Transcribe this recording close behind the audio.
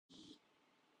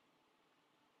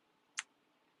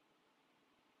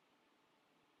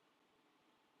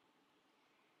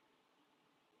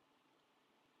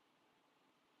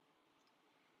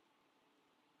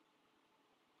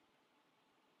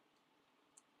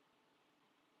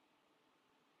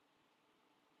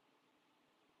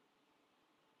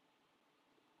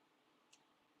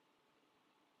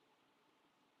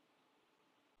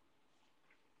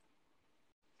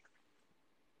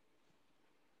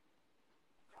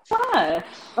Fun.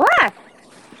 Ah,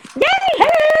 yay!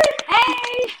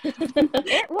 Hey!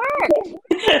 It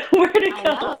worked. Where'd it I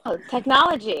go? know.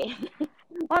 Technology.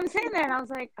 Well, I'm sitting there and I was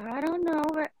like, I don't know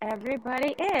where everybody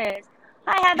is.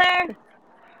 Hi, Heather.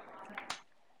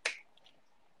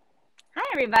 Hi,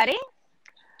 everybody.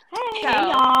 Hey. Hey, So,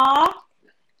 y'all.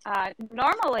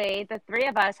 normally the three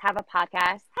of us have a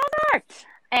podcast, Heather,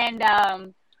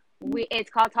 and it's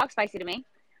called Talk Spicy to Me.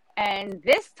 And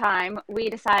this time we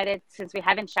decided, since we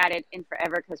haven't chatted in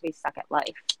forever because we suck at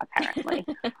life, apparently,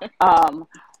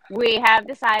 we have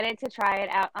decided to try it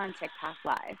out on TikTok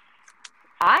Live.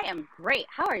 I am great.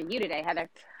 How are you today, Heather?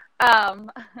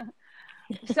 Um,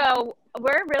 so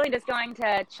we're really just going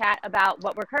to chat about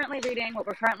what we're currently reading, what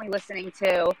we're currently listening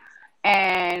to,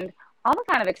 and all the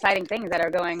kind of exciting things that are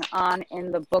going on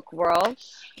in the book world.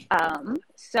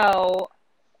 So,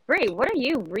 Bree, what are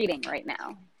you reading right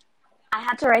now? I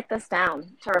had to write this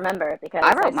down to remember because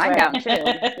I wrote mine swear. down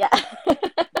too. Yeah.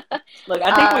 Look,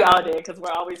 I think we all Um, did because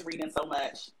we're always reading so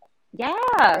much. Yeah.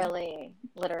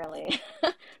 literally.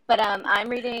 But I'm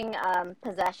reading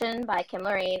Possession by Kim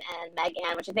Lorraine and Meg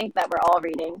Ann, which I think that we're all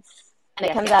reading. And it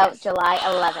Yes, comes yes, out yes. July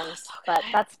 11th. But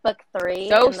that's book 3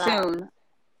 So in the soon.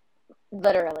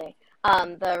 literally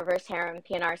the Reverse Harem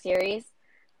PNR series.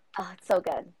 Oh, it's so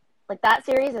good. Like that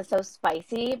series is so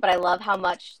spicy, but I love how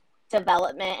much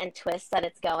development and twists that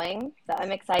it's going. So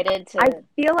I'm excited I to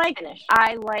feel like finish.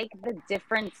 I like the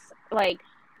difference. Like,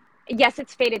 yes,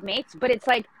 it's fated mates, but it's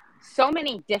like so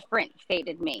many different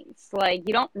fated mates. Like,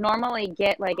 you don't normally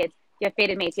get like it's you have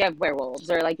fated mates, you have werewolves,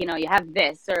 or like you have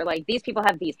this, or like these people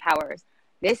have these powers.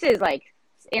 This is like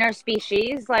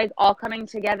interspecies, like all coming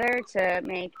together to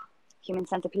make human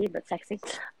centipede, but sexy. So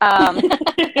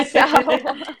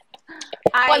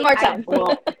One more I time.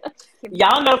 Well,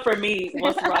 y'all know for me,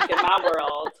 what's rocking my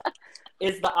world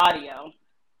is the audio.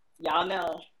 Y'all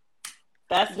know.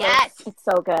 That's Yes, it's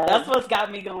so that's good. what's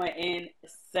got me going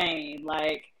insane.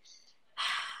 Like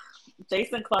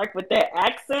Jason Clark with that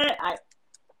accent, I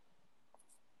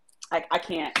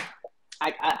can't.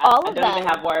 All I of don't even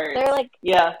have them. words. They're like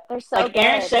Yeah. they're so Like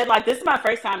Aaron good. Shed, like this is my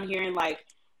first time hearing like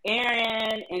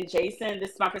Aaron and Jason. This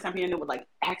is my first time hearing them with like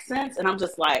accents, and I'm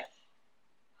just like,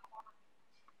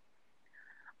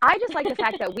 I just like the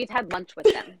fact that we've had lunch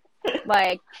with them.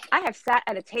 Like, I have sat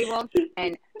at a table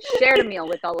and shared a meal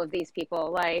with all of these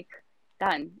people. Like,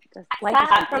 done. Just life is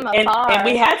Sat complete. from and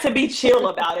we afar. had to be chill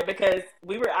about it because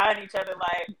we were eyeing each other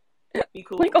like, be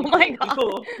cool, Like, oh be my cool, be God.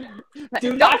 cool. Do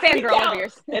Don't not freak fangirl over out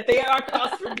yours. that they are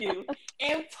across from you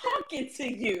and talking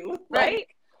to you. Right?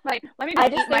 Like, let me I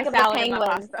just just eat my think of the salad and my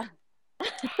penguins. pasta.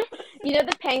 You know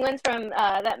the penguins from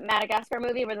that Madagascar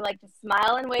movie where they like just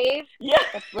smile and wave? Yeah.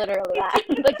 That's literally that.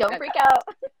 Like, don't That's freak us. out.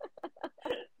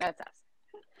 That's us.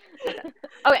 That's us.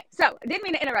 Okay, so didn't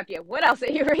mean to interrupt you. What else are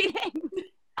you reading?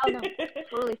 Oh no,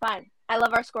 totally fine. I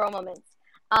love our squirrel moments.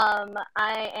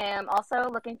 I am also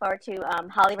looking forward to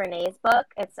Holly Renee's book.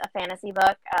 It's a fantasy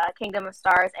book, Kingdom of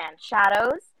Stars and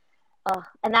Shadows. Oh,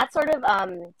 and that's sort of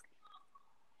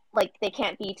like they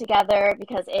can't be together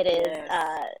because it is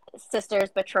Yes. sisters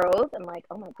betrothed. I'm like,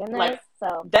 oh my goodness. Like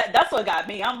So that's what got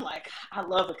me. I'm like, I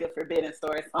love a good forbidden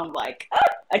story. So I'm like,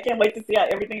 I can't wait to see how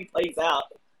everything plays out.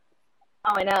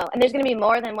 oh, I know. And there's gonna be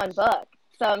more than one book.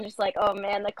 So I'm just like, oh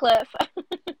man, the cliff.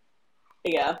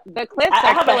 Yeah. The cliffs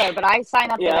I are have killer, but I sign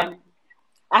up for yeah. them.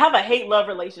 I have a hate love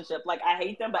relationship. Like I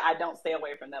hate them, but I don't stay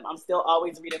away from them. I'm still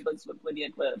always reading books with Lydia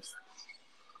Clips.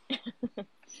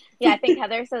 Yeah, I think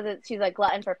Heather says that she's like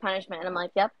glutton for punishment, and I'm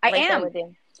like, yep, I right there am. with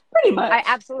you. Pretty much. I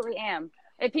absolutely am.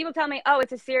 If people tell me, oh,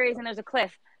 it's a series and there's a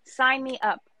cliff, sign me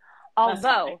up. That's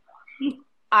Although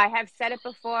I have said it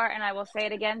before and I will say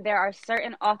it again, there are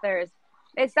certain authors,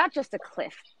 it's not just a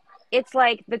cliff. It's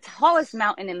like the tallest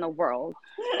mountain in the world,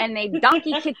 and they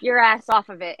donkey kick your ass off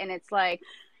of it, and it's like,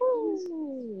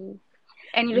 ooh.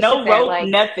 And you just no sit there rope, like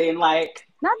nothing. Like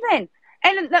nothing.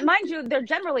 And that, mind you, they're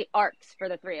generally arcs for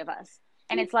the three of us,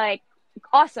 and it's like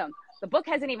awesome. The book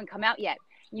hasn't even come out yet.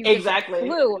 You just exactly.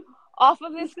 flew off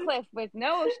of this cliff with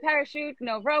no parachute,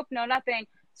 no rope, no nothing,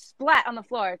 splat on the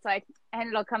floor. It's like, and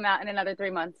it'll come out in another 3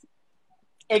 months.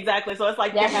 Exactly. So it's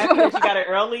like Yeah. you're happy that you got it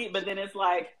early, but then it's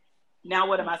like, now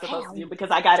what am I supposed to do because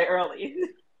I got it early?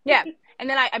 Yeah. And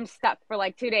then I'm stuck for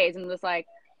like 2 days and just like,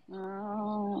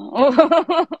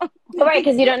 oh. Right,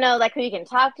 because you don't know like who you can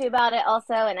talk to about it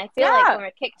also. And I feel like Yeah. when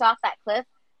we're kicked off that cliff,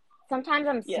 sometimes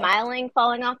I'm Yeah. smiling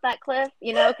falling off that cliff,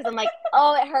 you know, because I'm like,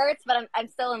 oh, it hurts, but I'm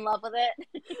still in love with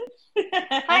it.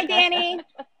 Hi, Danny.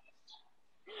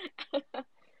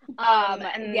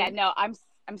 And yeah, no,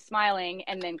 I'm smiling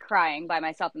and then crying by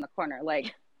myself in the corner,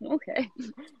 like, okay.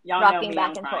 Y'all know rocking me, back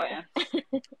I'm and crying.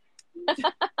 forth.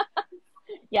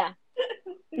 Yeah.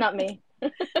 Not me. We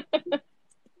Are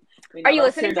know you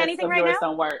those listening to tear ducts anything of right yours now?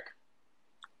 don't work.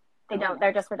 They don't.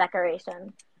 They're just for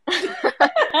decoration.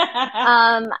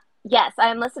 Yes,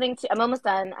 I'm almost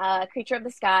done. Creature of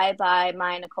the Sky by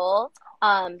Maya Nicole.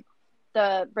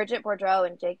 The Bridget Boudreau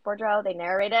and Jake Boudreau, they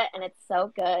narrate it, and it's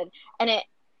so good. And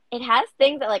it has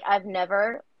things that like I've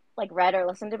never like read or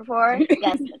listened to before.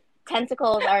 Yes,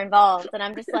 tentacles are involved, and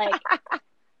I'm just like,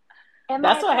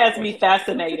 That's what has me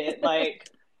fascinated. Like,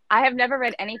 I have never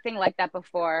read anything like that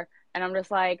before, and I'm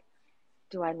just like,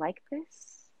 do I like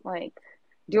this? Like,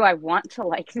 do I want to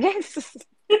like this?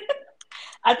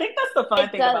 I think that's the fun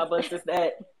It thing does. about books is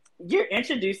that you're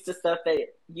introduced to stuff that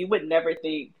you would never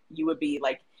think you would be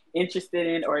like interested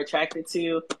in or attracted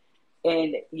to,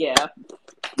 and yeah.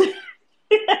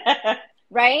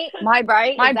 Right? My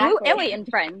Exactly. blue alien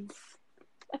friends.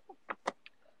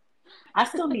 I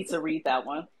still need to read that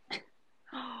one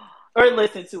or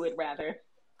listen to it rather,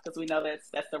 because we know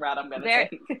that's the route I'm going to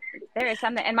take. There is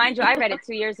something, and mind you, I read it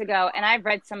 2 years ago, and I've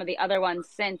read some of the other ones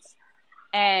since,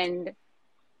 and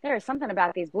there is something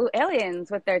about these blue aliens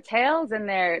with their tails and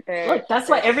their Look, that's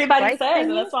what everybody says, thingy.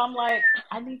 and that's why I'm like,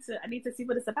 I need to see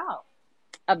what it's about.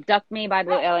 Abduct me by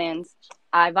blue aliens.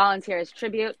 I volunteer as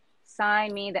tribute.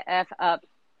 Sign me the F up.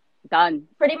 Done.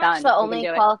 Pretty much Done. the We only can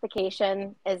do it.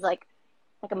 qualification is like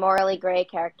a morally gray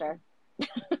character.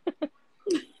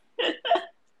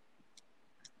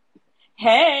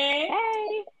 Hey.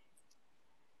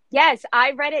 Yes,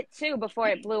 I read it too before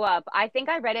it blew up. I think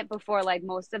I read it before like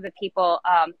most of the people.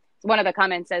 One of the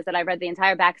comments says that I read the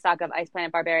entire backstock of Ice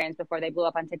Planet Barbarians before they blew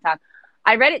up on TikTok.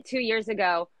 I read it 2 years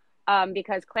ago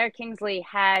because Claire Kingsley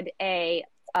had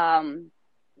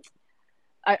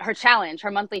her challenge,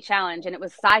 her monthly challenge, and it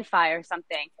was sci-fi or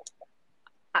something.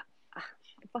 What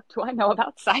the fuck do I know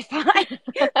about sci-fi?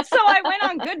 So I went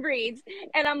on Goodreads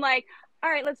and I'm like, all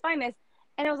right, let's find this.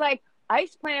 And it was like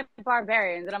Ice Planet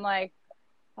Barbarians, and I'm like,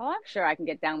 oh, I'm sure I can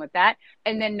get down with that.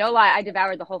 And then, no lie, I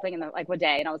devoured the whole thing in like one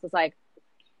day, and I was just like,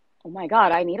 oh my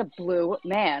god, I need a blue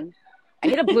man. I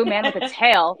need a blue man with a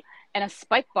tail and a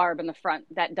spike barb in the front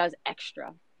that does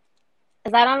extra.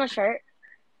 Is that on a shirt?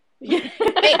 Hey,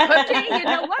 Cookie, you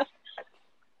know what?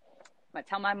 I'm gonna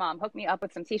tell my mom, hook me up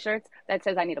with some t-shirts that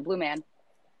says I need a blue man.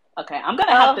 Okay, I'm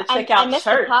gonna have to check out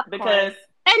Shirt because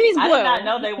and he's blue. I did not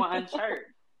know they were on Shirt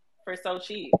for so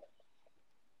cheap.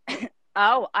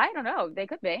 Oh, I don't know. They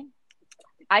could be.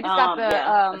 I just got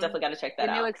I definitely got to check that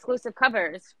out. The new exclusive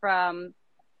covers from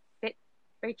Fit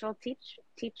Rachel Teach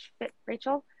Fit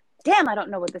Rachel. Damn, I don't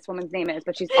know what this woman's name is,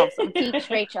 but she's awesome. Teach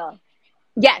Rachel.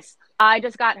 Yes, I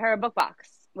just got her book box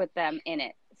with them in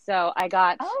it. So I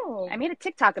got. Oh. I made a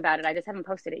TikTok about it. I just haven't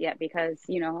posted it yet because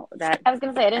you know that. I was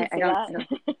gonna say I didn't see that.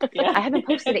 Yeah. I haven't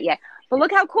posted it yet, but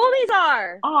look how cool these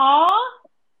are. Aww.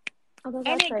 Oh,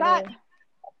 and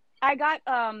I got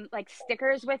like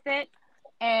stickers with it,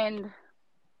 and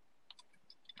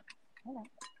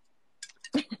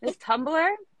this tumbler.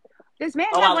 This man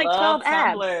has like 12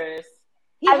 tumblers. abs.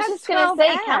 He I was has just gonna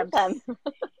say count them.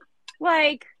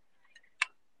 Like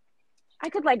I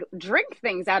could like drink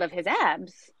things out of his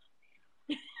abs.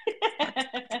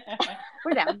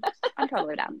 We're down. I'm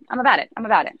totally down. I'm about it.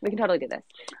 We can totally do this.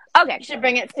 Okay. You should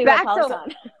bring it to back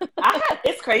Peloton.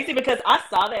 It's crazy because I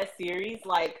saw that series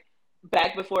like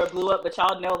back before it blew up, but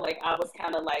y'all know like I was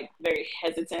kind of like very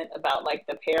hesitant about like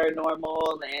the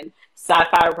paranormal and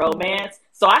sci-fi romance.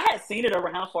 So I had seen it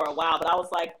around for a while, but I was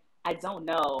like, I don't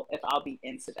know if I'll be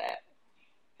into that.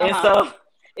 And so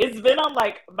it's been on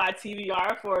like my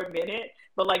TBR for a minute,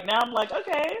 but like now I'm like,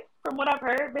 okay, from what I've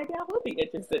heard, maybe I will be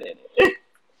interested in it.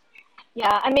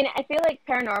 Yeah, I mean, I feel like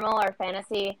paranormal or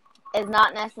fantasy is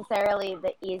not necessarily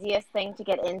the easiest thing to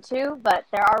get into, but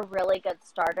there are really good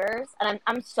starters, and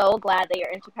I'm so glad that you're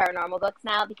into paranormal books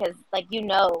now because, like, you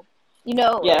know,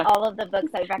 all of the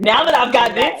books I've recommended. Now that I've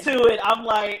gotten into it, I'm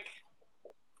like,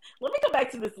 let me go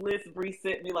back to this list Bree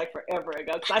sent me like forever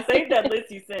ago because I saved that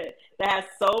list you sent that has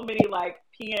so many like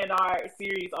PNR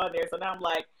series on there. So now I'm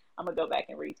like, I'm gonna go back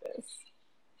and read this.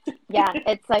 Yeah,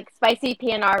 it's like spicy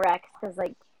PNR Rex because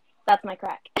like that's my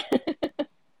crack.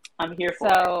 I'm here for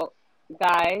it. So,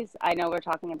 guys, I know we're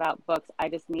talking about books. I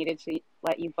just needed to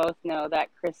let you both know that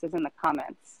Chris is in the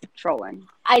comments trolling.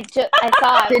 I saw.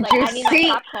 I was like, I need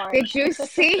my popcorn. Did you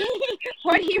see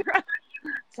what he wrote?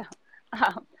 So,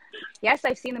 yes,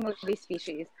 I've seen the movie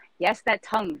Species. Yes, that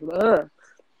tongue. Ugh.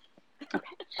 Okay.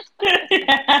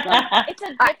 It's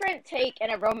a different take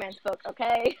in a romance book,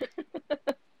 okay?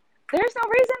 There's no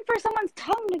reason for someone's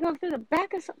tongue to go through the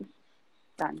back of something.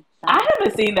 Done. I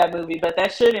haven't seen that movie, but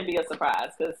that shouldn't be a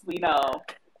surprise because we know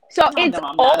So I it's know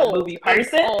I'm not a old. movie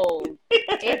person. It's old.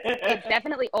 It's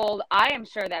definitely old. I am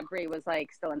sure that Brie was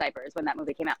like still in diapers when that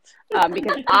movie came out,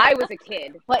 because I was a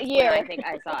kid. What year? When I think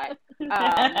I saw it.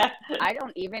 I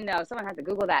don't even know. Someone has to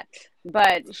Google that.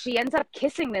 But she ends up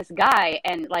kissing this guy,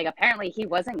 and like apparently he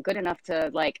wasn't good enough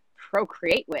to like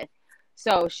procreate with.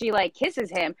 So she like kisses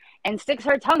him and sticks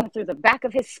her tongue through the back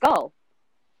of his skull.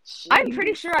 I'm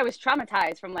pretty sure I was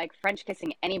traumatized from like French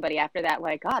kissing anybody after that.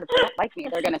 Like, God, if they don't like me,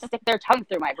 they're gonna stick their tongue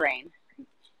through my brain.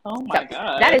 Oh my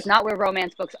god. That is not where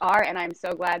romance books are, and I'm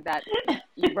so glad that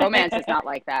romance is not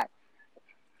like that.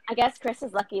 I guess Chris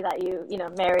is lucky that you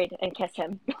married and kissed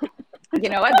him. You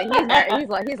know what?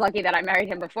 He's lucky that I married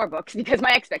him before books, because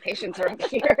my expectations are up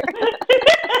here.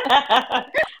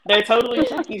 They're totally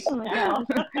changed now.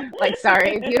 Like,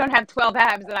 sorry, if you don't have 12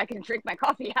 abs that I can drink my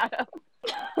coffee out of.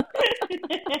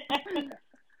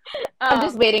 I'm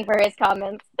just waiting for his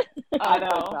comments. I know.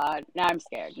 Oh God. Now I'm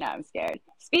scared.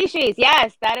 Species.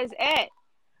 Yes, that is it.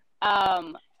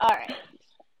 All right.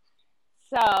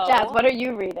 So, Jazz, what are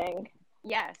you reading?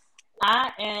 Yes.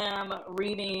 I am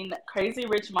reading Crazy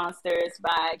Rich Monsters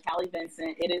by Callie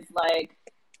Vincent. It is like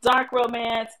dark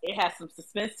romance. It has some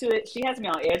suspense to it. She has me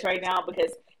on edge right now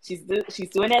because she's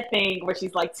doing that thing where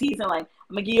she's like teasing, like,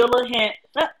 I'm gonna give you a little hint.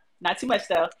 Not too much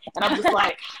though. And I'm just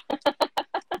like,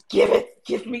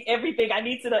 give me everything. I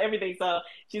need to know everything. So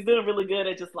she's doing really good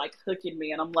at just like hooking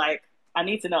me. And I'm like, I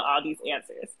need to know all these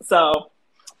answers. So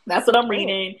that's what I'm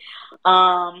reading.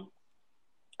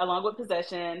 Along with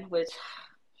Possession, which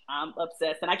I'm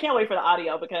obsessed. And I can't wait for the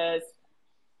audio because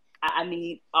I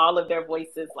need all of their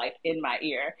voices like in my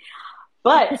ear.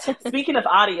 But speaking of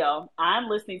audio, I'm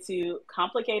listening to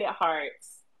Complicated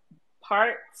Hearts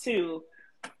Part 2.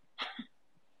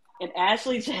 And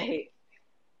Ashley Jade.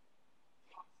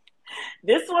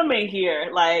 This woman here,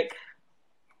 like,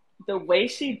 the way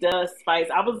she does Spice.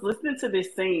 I was listening to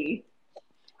this scene.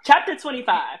 Chapter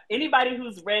 25. Anybody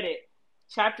who's read it,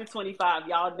 chapter 25,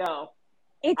 y'all know.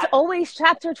 It's always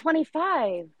chapter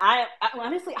 25. I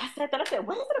honestly, I said that. I said,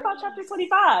 what is it about chapter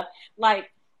 25?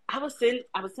 Like, I was sitting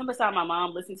beside my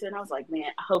mom listening to it, and I was like,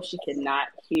 man, I hope she cannot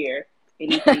hear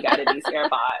anything out of these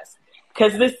AirPods.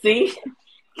 Because this scene,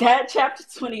 that chapter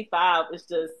 25 is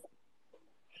just,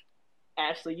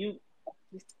 Ashley, you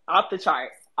off the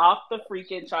charts, off the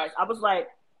freaking charts. I was like,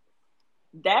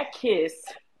 that kiss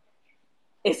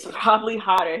is probably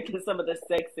hotter than some of the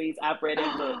sex scenes I've read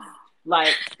in books.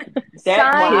 Like,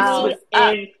 that kiss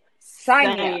was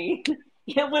insane.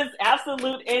 It was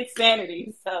absolute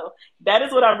insanity. So that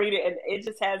is what I'm reading, and it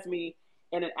just has me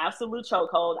in an absolute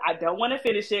chokehold. I don't want to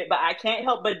finish it, but I can't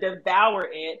help but devour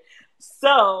it.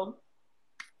 So,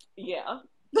 yeah.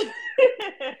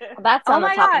 That's on the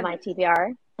top of my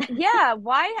TBR. Yeah,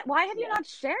 why have you not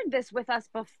shared this with us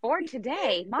before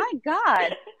today? My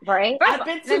God. Right? I've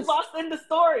been too lost in the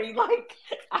story. Like,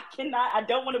 I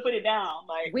don't want to put it down.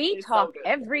 Like, we talk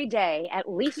every day at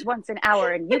least once an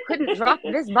hour, and you couldn't drop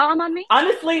this bomb on me?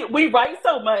 Honestly, we write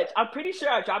so much. I'm pretty sure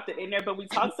I dropped it in there, but we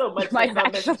talk so much that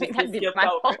some messages get skipped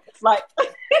over. Like,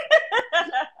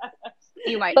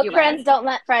 Book friends don't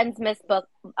let friends miss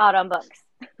out on books.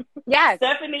 Yeah.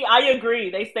 Stephanie, I agree.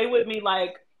 They stay with me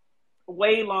like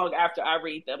way long after I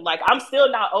read them. Like, I'm still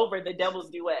not over The Devil's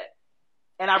Duet.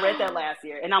 And I read that last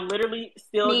year. And I'm literally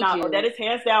still not. That is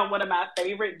hands down one of my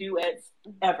favorite duets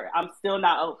ever. I'm still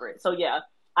not over it. So, yeah,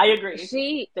 I agree.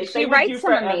 She writes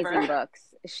some amazing books.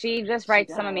 She just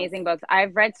writes some amazing books.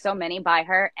 I've read so many by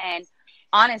her. And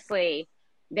honestly,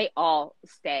 they all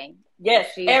stay. Yes,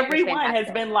 everyone has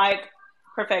been like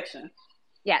perfection.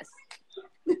 Yes.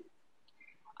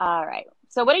 All right.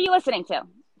 So what are you listening to?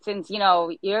 Since, you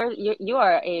know, you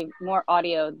are a more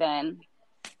audio than...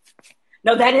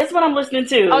 No, that is what I'm listening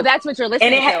to. Oh, that's what you're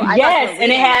listening to. Yes,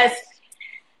 and it has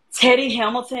Teddy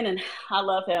Hamilton, and I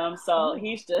love him. So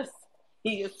he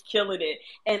is killing it.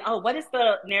 And what is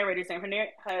the narrator's name?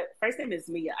 Her first name is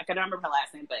Mia. I can't remember her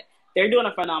last name, but they're doing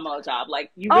a phenomenal job. Like,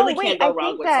 you really can't go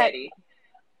wrong with Teddy.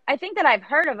 I think that I've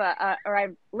heard of or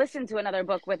I've listened to another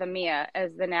book with Mia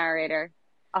as the narrator.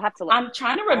 I'll have to look. I'm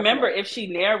trying to remember if she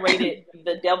narrated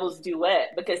The Devil's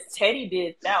Duet, because Teddy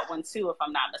did that one too, if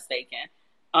I'm not mistaken.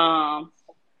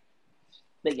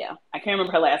 But yeah, I can't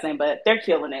remember her last name, but they're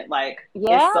killing it. Like,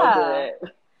 it's so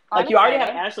good. Like, you already have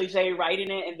Ashley Jade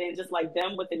writing it, and then just like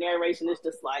them with the narration is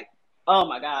just like, oh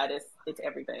my God, it's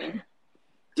everything.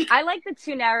 I like the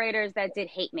two narrators that did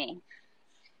Hate Me.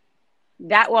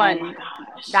 That one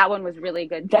was really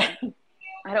good too.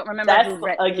 I don't remember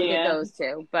who did those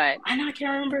two, but I can't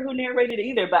remember who narrated it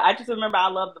either. But I just remember I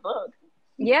love the book.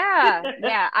 Yeah.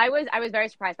 I was very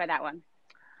surprised by that one.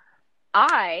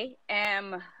 I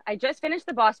just finished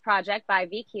The Boss Project by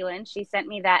V. Keelan. She sent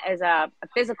me that as a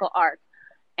physical art.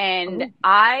 And Ooh.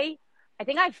 I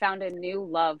think I found a new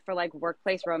love for like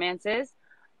workplace romances.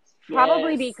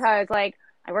 Probably Yes. because like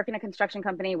I work in a construction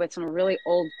company with some really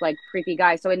old, like creepy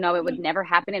guys. So I know it would never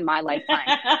happen in my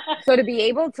lifetime. So to be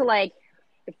able to like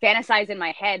fantasize in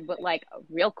my head what like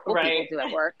real cool people do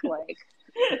at work, like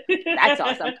that's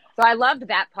awesome. So I loved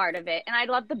that part of it. And I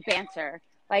loved the banter.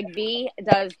 Like V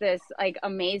does this like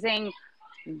amazing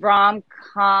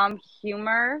rom-com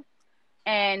humor,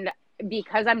 and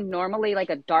because I'm normally like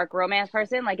a dark romance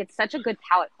person, like it's such a good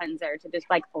palate cleanser to just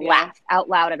like laugh out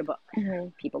loud at a book. Mm-hmm.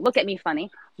 People look at me funny,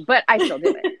 but I still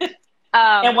do it.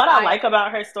 And what I like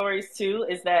about her stories too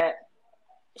is that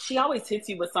she always hits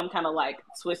you with some kind of like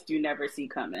twist you never see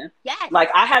coming. Yes. Like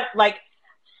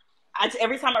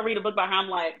every time I read a book by her, I'm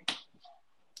like,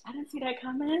 I didn't see that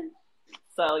coming.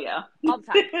 So yeah, all the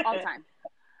time.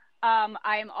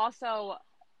 I am also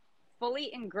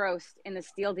fully engrossed in the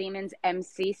Steel Demons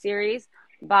MC series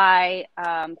by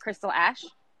Crystal Ash.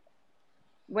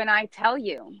 When I tell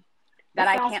you that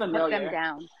I can't put them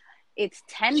down, it's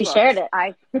 10 she books. Shared it.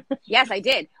 Yes, I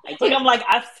did. I'm like,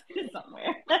 I've seen it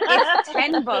somewhere. It's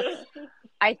 10 books.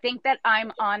 I think that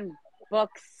I'm on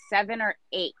book 7 or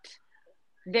 8.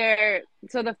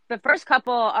 So the first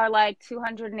couple are like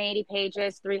 280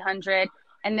 pages, 300,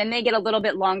 and then they get a little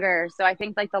bit longer. So I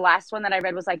think like the last one that I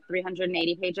read was like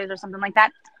 380 pages or something like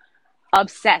that.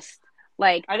 Obsessed.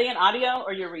 Like, are they in audio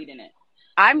or you're reading it?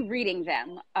 I'm reading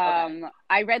them. Okay.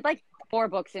 I read like 4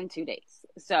 books in 2 days.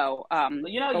 So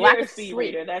you're a speed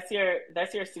reader. That's your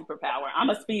superpower. I'm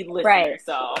a speed listener, right.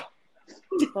 So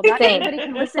well, not everybody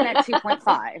can listen at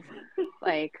 2.5.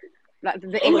 Like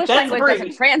the English language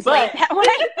doesn't translate that way.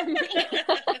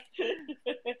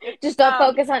 Just don't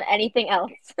focus on anything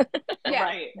else. Yeah,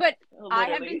 right. But literally. I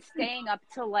have been staying up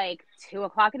till like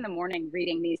 2:00 in the morning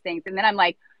reading these things, and then I'm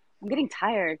like, I'm getting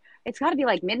tired. It's got to be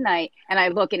like midnight, and I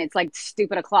look and it's like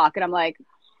stupid o'clock, and I'm like,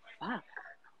 fuck.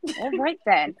 All right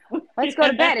then, let's go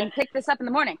to bed and pick this up in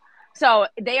the morning. So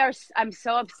I'm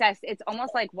so obsessed. It's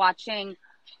almost like watching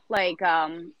like a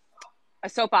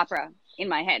soap opera in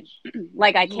my head.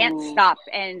 Like I can't stop,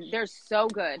 and they're so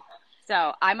good.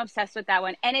 So I'm obsessed with that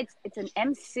one, and it's an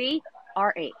MCRH.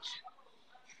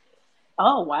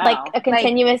 Oh wow! Like a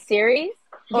continuous series?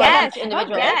 Yes,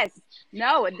 individual. Yes.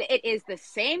 No, it is the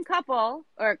same couple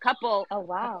or a couple. Oh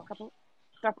wow!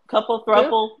 Couple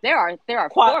throuple. There are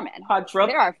 4 men. Quadruple.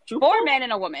 There are 4 men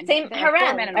and a woman. Same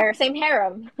harem or same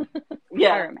harem.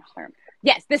 Yeah. Harem.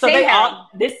 Yes, the same harem.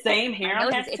 This same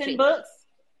harem has 10 books.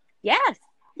 Yes.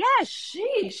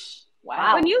 Sheesh.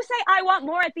 Wow. When you say I want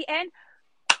more at the end,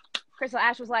 Crystal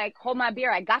Ash was like, "Hold my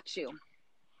beer, I got you."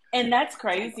 And that's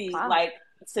crazy. Wow. Like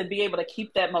to be able to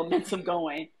keep that momentum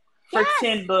going for yes.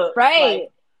 10 books. Right.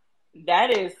 Like,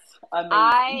 that is amazing.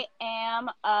 I am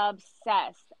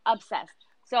obsessed.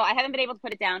 So I haven't been able to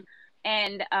put it down.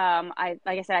 And like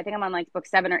I said, I think I'm on like book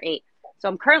 7 or 8. So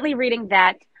I'm currently reading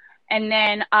that. And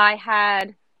then I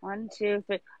had 1, 2,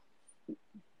 3.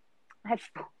 I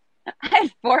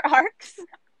had 4 arcs.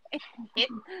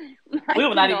 We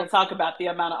will not even talk about the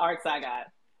amount of arcs I got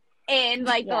in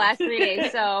like the last 3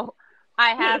 days. So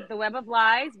I have The Web of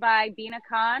Lies by Bina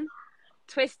Khan,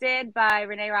 Twisted by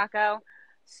Renee Rocco,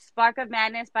 Spark of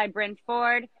Madness by Bryn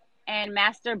Ford, and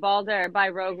Master Balder by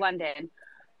Rogue London.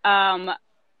 I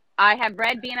have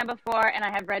read Bina before and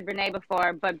I have read Renee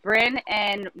before, but Bryn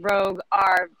and Rogue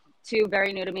are 2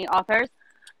 very new to me authors.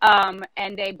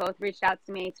 And they both reached out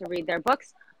to me to read their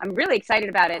books. I'm really excited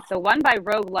about it. So one by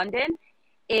Rogue London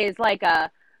is like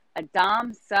a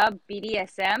Dom sub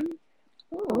BDSM.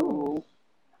 Ooh.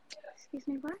 Excuse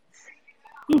me, what?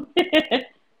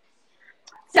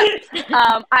 So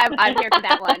I'm here for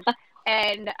that one.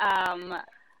 And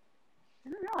I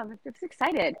don't know, I'm just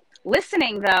excited.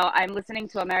 Listening though, I'm listening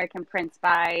to American Prince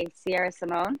by Sierra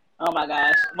Simone. Oh my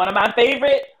gosh. One of my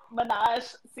favorite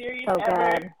Minaj series ever.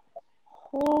 God.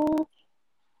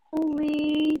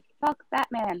 Holy fuck,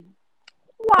 Batman.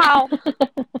 Wow.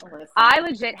 I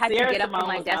legit had Sierra to get up Simone from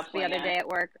my desk the other day at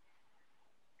work.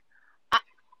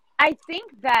 I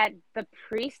think that the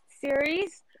Priest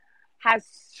series has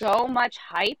so much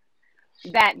hype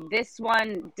that this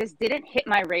one just didn't hit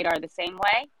my radar the same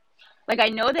way. Like, I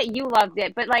know that you loved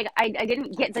it, but like I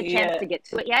didn't get the chance to get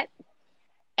to it yet.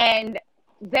 And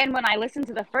then when I listened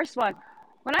to the first one,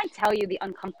 when I tell you the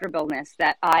uncomfortableness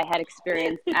that I had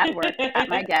experienced at work, at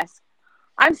my desk,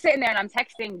 I'm sitting there and I'm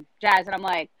texting Jazz and I'm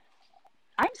like,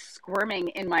 I'm squirming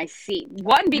in my seat.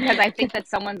 One, because I think that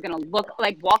someone's going to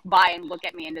walk by and look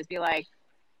at me and just be like,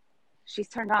 she's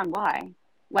turned on. Why?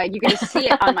 Like, you can just see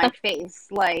it on my face.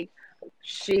 Like,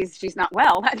 she's not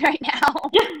well right now.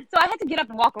 So I had to get up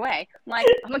and walk away. I'm like,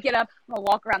 I'm gonna get up, I'm gonna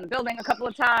walk around the building a couple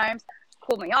of times,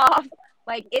 cool me off.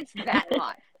 Like, it's that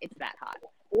hot. It's that hot.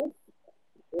 It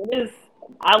is.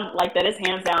 I like that. It's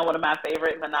hands down one of my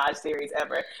favorite Minaj series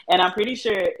ever, and I'm pretty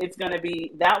sure it's going to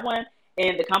be that one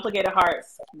and The Complicated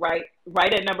Hearts, right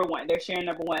at number one. They're sharing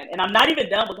number one, and I'm not even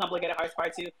done with Complicated Hearts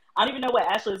Part 2. I don't even know what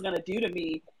Ashley is going to do to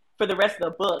me for the rest of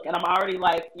the book, and I'm already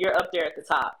like, you're up there at the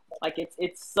top. Like,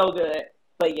 it's so good.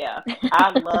 But yeah,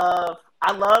 I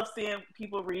love seeing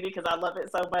people read it because I love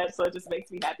it so much. So it just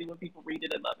makes me happy when people read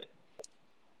it and love it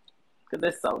because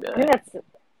it's so good. I think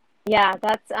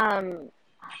that's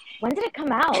when did it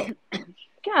come out? It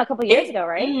came out a couple years ago,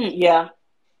 right? Yeah.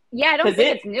 Yeah, I don't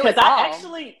think it's new at all.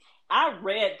 I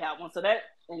read that one, so that,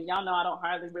 and y'all know I don't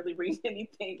hardly really read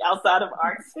anything outside of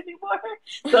arts anymore.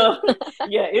 So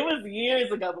yeah, it was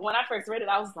years ago. But when I first read it,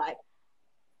 I was like,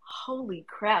 holy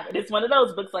crap. And it's one of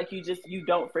those books like you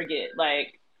don't forget.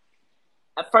 Like,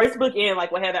 first book in,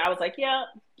 like with Heather, I was like, yeah,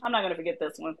 I'm not gonna forget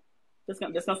this one. This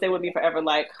gonna stay with me forever.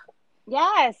 Like,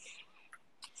 yes.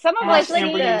 Some of Ash,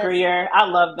 Embry, and Greer, I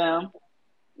love them.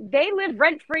 They live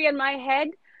rent free in my head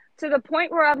to the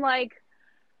point where I'm like,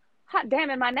 hot damn,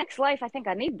 in my next life, I think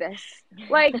I need this.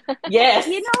 Like, yes.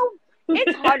 You know,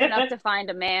 it's hard enough to find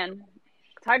a man.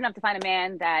 It's hard enough to find a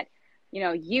man that, you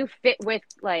know, you fit with,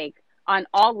 like, on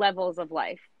all levels of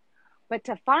life. But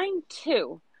to find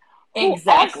two who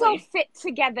also fit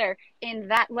together in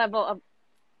that level of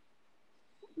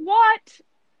what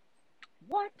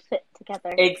fit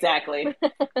together exactly.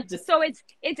 So it's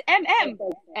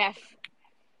MMF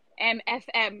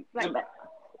MFM, like,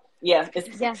 yeah,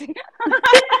 yeah.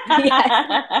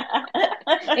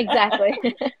 Exactly.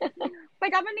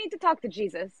 Like, I'm gonna need to talk to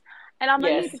Jesus, and I'm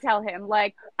gonna need to tell him,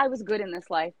 like, I was good in this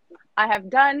life. I have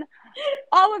done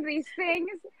all of these things.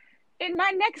 In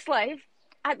my next life,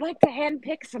 I'd like to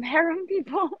handpick some harem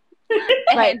people.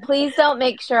 Right. Please don't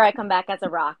make sure I come back as a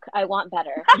rock. I want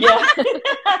better. Yeah.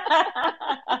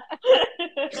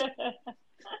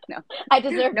 No. I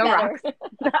deserve no better. Rock.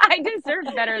 I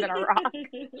deserve better than a rock.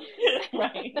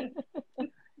 Right.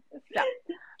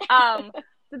 So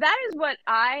that is what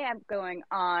I am going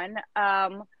on.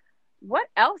 What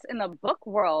else in the book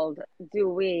world do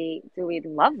we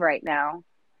love right now?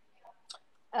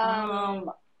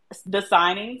 The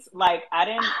signings, like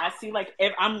I see, like,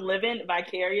 if I'm living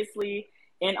vicariously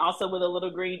and also with a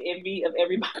little green envy of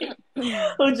everybody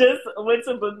who just went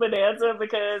to Book Bonanza,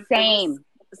 because same,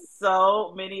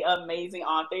 so many amazing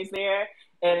authors there,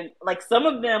 and like some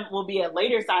of them will be at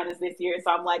later signings this year,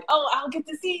 so I'm like, oh, I'll get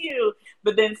to see you,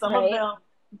 but then some of them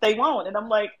they won't, and I'm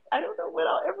like, I don't know when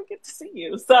I'll ever get to see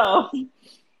you. So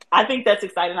I think that's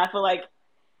exciting. I feel like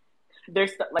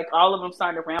there's, like, all of them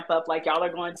starting to ramp up. Like, y'all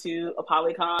are going to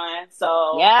ApollyCon,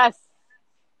 so yes.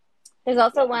 There's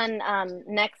also one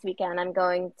next weekend I'm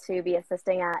going to be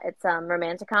assisting at. It's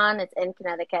Romanticon. It's in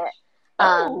Connecticut,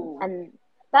 and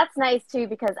that's nice too,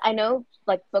 because I know,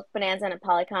 like, Book Bonanza and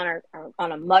ApollyCon are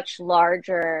on a much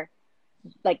larger,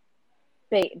 like,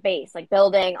 base, like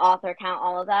building, author count,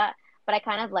 all of that. But I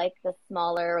kind of like the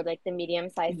smaller, or like the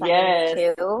medium-sized signings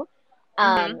too. So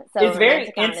it's very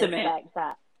Romanticon intimate. like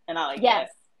that. And I like that.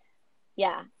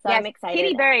 Yeah. So I'm excited.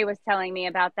 Katie Berry was telling me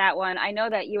about that one. I know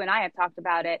that you and I have talked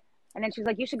about it. And then she was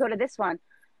like, you should go to this one.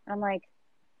 And I'm like,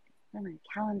 my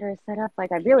calendar is set up.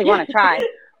 Like, I really want to try.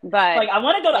 But like, I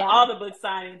want to go to all the book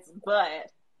signings, but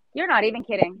you're not even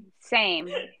kidding. Same.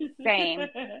 Like,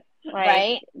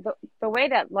 right? The way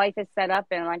that life is set up,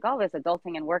 and like all this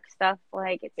adulting and work stuff,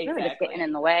 like, it's really just getting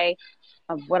in the way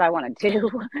of what I want to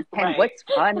do and what's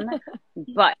fun.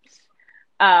 But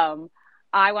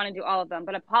I want to do all of them.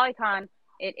 But at ApollyCon,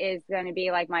 it is going to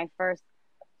be like my first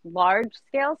large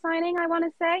scale signing, I want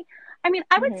to say. I mean,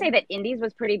 I would say that Indies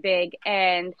was pretty big,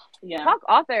 and Talk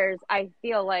Authors, I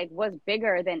feel like, was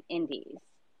bigger than Indies.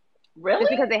 Really?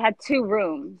 Just because they had 2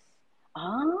 rooms.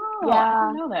 Oh, yeah. I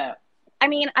didn't know that. I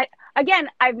mean,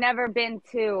 I've never been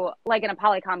to, like, an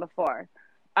ApollyCon before.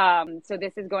 So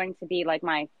this is going to be like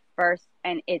my first,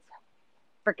 and it's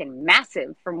freaking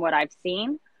massive from what I've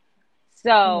seen.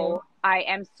 So I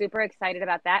am super excited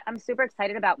about that. I'm super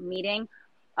excited about meeting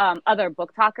other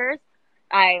book talkers.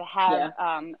 I have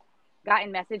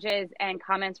gotten messages and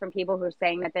comments from people who are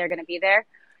saying that they're going to be there.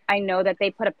 I know that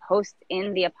they put a post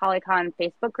in the ApollyCon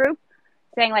Facebook group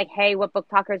saying, like, hey, what book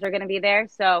talkers are going to be there?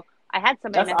 So I had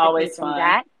somebody message me from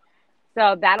that.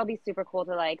 So that'll be super cool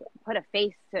to, like, put a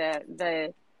face to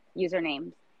the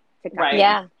usernames. TikTok. Right.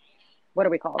 Yeah. What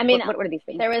are we called? I mean, what are these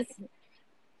things? There was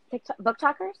book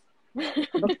talkers? Yeah,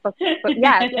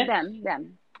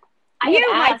 them. I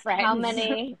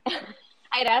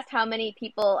had asked how many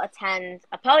people attend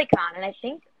a Polycon, and I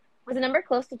think was the number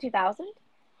close to 2,000.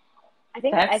 I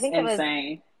think it was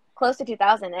insane. close to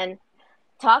 2,000, and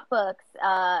Talk Books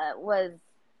was,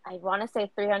 I want to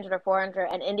say 300 or 400,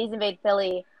 and Indies Invade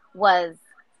Philly was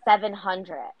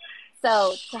 700.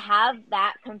 So to have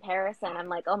that comparison, I'm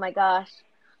like, oh my gosh.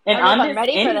 And I'm honest,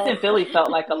 ready for Indies this. in Philly felt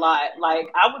like a lot.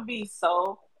 Like I would be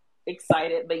so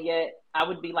excited, but yet I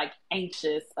would be like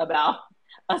anxious about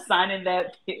assigning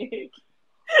that pick.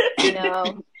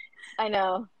 I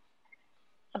know.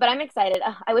 But I'm excited.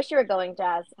 I wish you were going,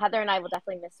 Jazz. Heather and I will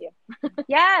definitely miss you.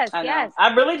 Yes, I know. yes.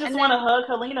 I really just want to hug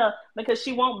Helena because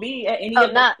she won't be at any of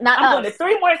the. Not I'm going us. to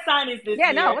 3 more signings this year.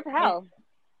 Yeah, no, what the hell?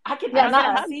 I can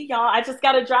not see y'all. I just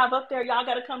got to drive up there. Y'all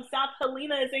got to come south.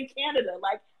 Helena is in Canada.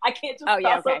 Like, I can't just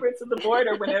cross over to the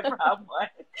border whenever I want.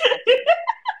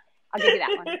 I'll give you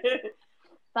that one.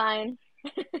 Fine.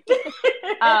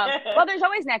 Well, there's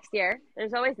always next year.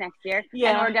 Yeah.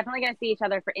 And we're definitely going to see each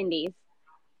other for Indies.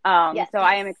 Yes. So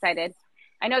I am excited.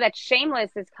 I know that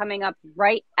Shameless is coming up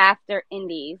right after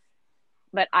Indies,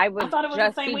 but I thought it was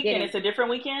the same weekend. It's a different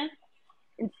weekend?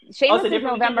 Shameless is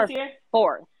November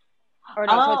 4th. Or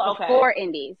no, so it's before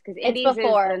Indies, because Indies is the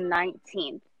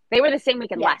 19th. They were the same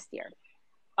weekend last year.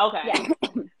 Okay. Yeah.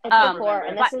 It's before,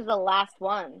 and this is the last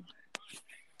one.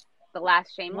 The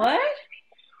last Shameless? What?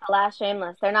 The last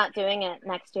Shameless. They're not doing it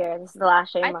next year. This is the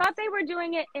last Shameless. I thought they were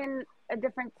doing it in a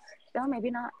different... No, maybe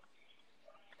not.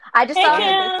 I just saw in the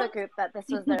Facebook group that this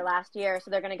was their last year, so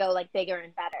they're going to go like bigger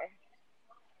and better.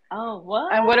 Oh,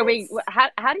 what? And what are we...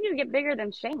 How do you get bigger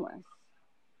than Shameless?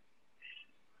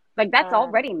 Like, that's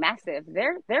already massive.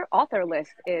 Their author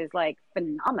list is, like,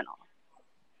 phenomenal.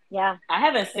 Yeah. I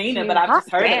haven't seen it, but I've just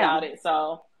heard about it,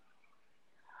 so.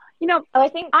 You know, I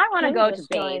think I want to go to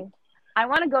Babe. I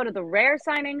want to go to the Rare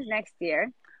signings next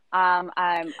year. I'm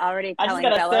already telling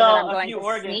Bella that I'm going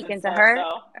to sneak into her.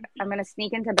 So. I'm going to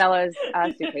sneak into Bella's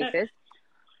suitcases.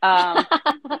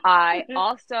 I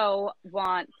also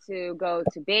want to go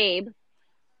to Babe.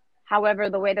 However,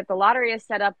 the way that the lottery is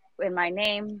set up in my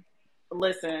name,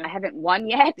 listen, I haven't won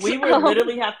yet. We would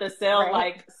literally have to sell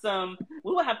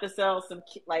we would have to sell some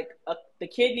the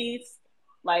kidneys.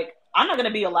 Like, I'm not going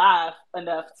to be alive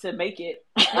enough to make it.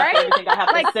 Right? Everything I have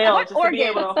to sell just organs? to be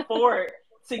able to afford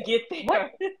to get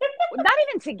there. Not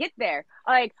even to get there.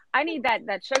 Like, I need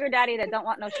that sugar daddy that don't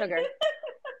want no sugar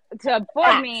to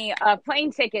afford me a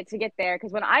plane ticket to get there.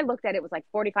 Because when I looked at it, it was like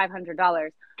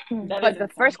 $4,500. But the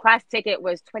first class ticket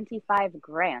was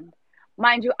 $25,000.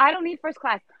 Mind you, I don't need first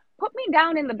class. Put me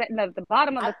down in the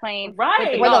bottom of the plane,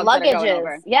 right? Where the luggage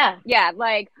is. Yeah.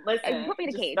 Like, listen, put me in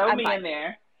a cage. Throw me in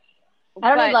there.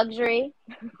 I don't need luxury.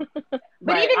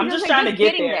 But even I'm just trying to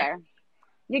get there.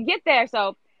 You get there,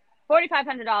 so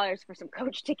 $4,500 for some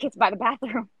coach tickets by the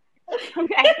bathroom.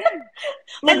 Okay.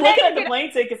 Look at the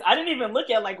plane tickets. I didn't even look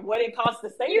at like what it costs to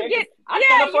stay there. I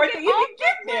can't afford to even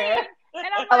get there. And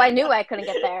I'm like, I knew I couldn't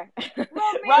get there.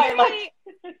 Well, maybe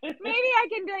I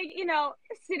can, like,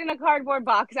 sit in a cardboard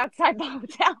box outside the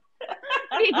hotel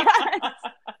because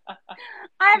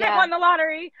I haven't won the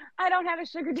lottery. I don't have a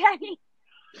sugar daddy.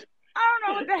 I don't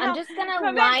know what the hell. I'm just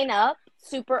gonna line up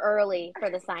super early for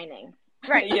the signing.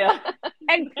 Right. Yeah.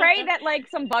 And pray that like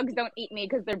some bugs don't eat me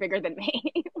because they're bigger than me.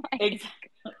 Like,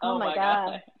 exactly. Oh my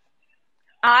God.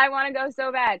 I want to go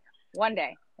so bad. One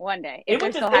day. If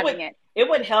they're still having it. It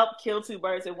would help kill 2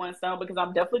 birds with 1 stone because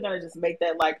I'm definitely gonna just make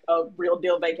that like a real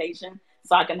deal vacation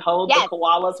so I can hold the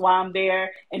koalas while I'm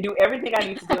there and do everything I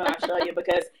need to do in Australia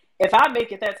because if I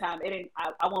make it that time,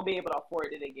 I won't be able to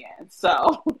afford it again.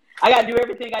 So I got to do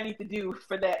everything I need to do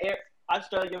for that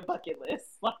Australia bucket list.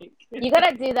 Like, you got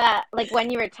to do that like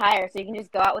when you retire so you can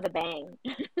just go out with a bang.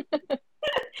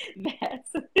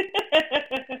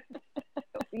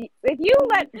 If you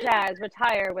let Jazz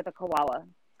retire with a koala,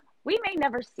 we may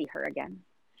never see her again.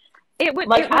 It would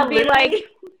be like,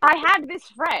 I had this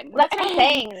friend. That's what I'm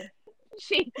saying.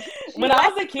 When I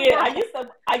was a kid, I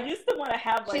used to want to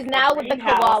have like she's now with the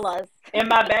koalas in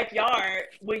my backyard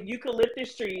with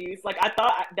eucalyptus trees. Like I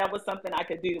thought that was something I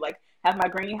could do, like have my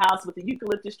greenhouse with the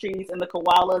eucalyptus trees and the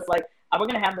koalas. Like we're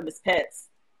gonna have them as pets,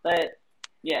 but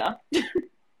yeah.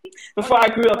 Before I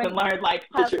grew up and learned like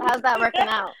how's that working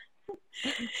out?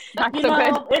 Not so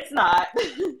good. It's not.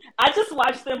 I just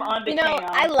watched them on the cam.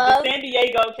 I love the San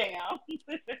Diego cam.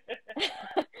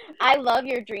 I love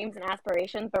your dreams and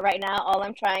aspirations, but right now all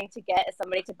I'm trying to get is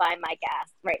somebody to buy my gas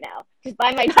right now. Just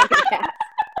buy my tank of gas.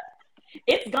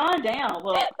 It's gone down.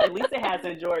 Well, at least it has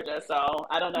in Georgia, so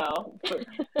I don't know.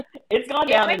 It's gone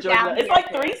down in Georgia. It's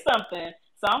like 3 something.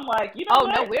 So I'm like, you know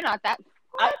what? No, we're not that.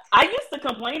 I used to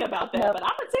complain about that, but I'm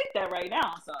gonna take that right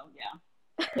now. So yeah.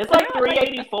 It's like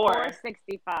 384.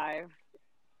 465.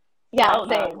 Yeah, Oh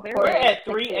no, same. we're at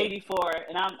 40, 60. 384,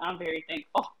 and I'm very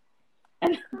thankful.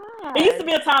 And God. it used to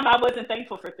be a time I wasn't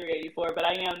thankful for 384, but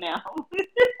I am now.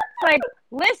 It's like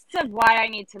lists of why I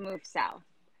need to move south.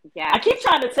 Yeah. I keep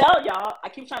trying to tell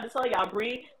y'all,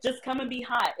 Bree, just come and be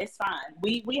hot. It's fine.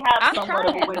 We have I'm somewhat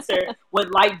of a trying. winter with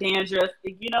light dandruff.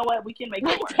 You know what? We can make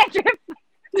it work. Dandruff.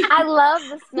 I love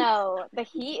the snow. The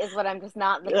heat is what I'm just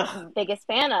not the Ugh. biggest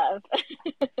fan of.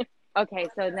 Okay,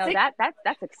 so no, Six-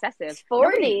 that's excessive. It's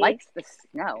 40. Nobody likes the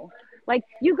snow. Like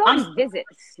you go I'm- and visit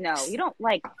snow. You don't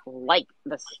like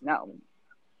the snow.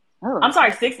 Oh. I'm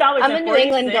sorry, $6. I'm a New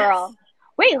England girl.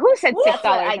 Wait, who said Woo, $6?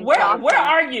 I- in Where California? where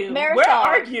are you? Marisol. Where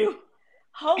are you?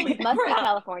 Holy Must be crap!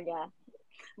 California.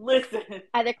 Listen,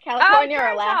 Either California or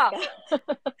Marisol. Alaska.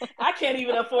 I can't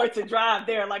even afford to drive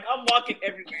there. Like I'm walking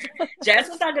everywhere.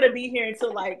 Jasmine's not gonna be here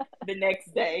until like the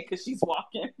next day because she's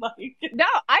walking. Like No,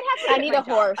 I'd have to. I quit need my a job.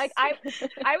 horse. Like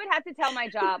I would have to tell my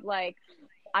job, like,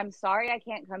 I'm sorry I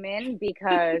can't come in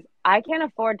because I can't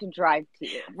afford to drive to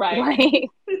you. right.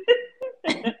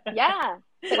 Yeah.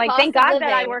 The Like cost thank of God that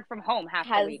I living work from home half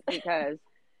has- the week because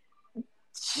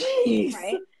Jeez.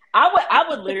 Right? I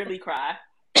would literally cry.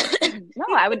 no,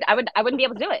 I wouldn't be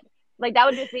able to do it. Like that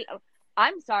would just be.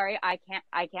 I'm sorry, I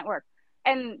can't work.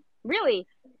 And really,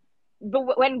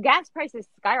 when gas prices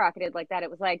skyrocketed like that, it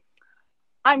was like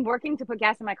I'm working to put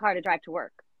gas in my car to drive to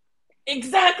work.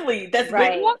 Exactly. That's Right.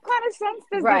 right. What kind of sense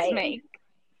does Right. this make?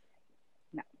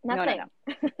 Nothing.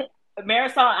 No.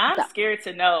 Marisol, I'm So- scared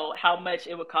to know how much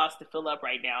it would cost to fill up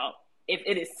right now if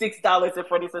it is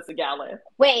 $6.40 a gallon.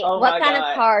 Wait, Oh what my kind God.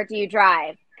 of car do you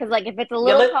drive? Because like if it's a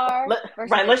little car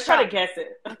versus right, a let's try to truck, guess it.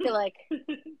 I feel like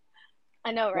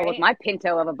I know, Well, right? with my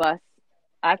Pinto of a bus,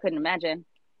 I couldn't imagine.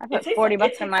 I It put takes $40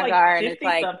 it in my takes car, and it's 50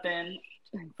 like, something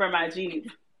for my Jeep.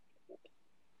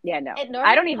 yeah, no, It I don't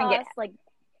normally even get. costs, like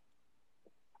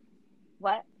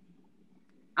what?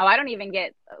 Oh, I don't even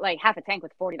get like half a tank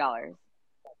with $40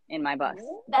 in my bus.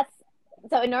 That's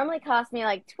so it normally costs me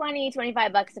like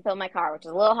 $20-$25 to fill my car, which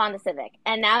is a little Honda Civic,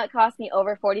 and now it costs me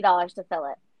over $40 to fill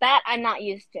it. That I'm not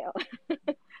used to.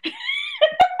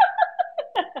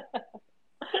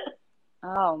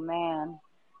 Oh man.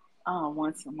 Oh,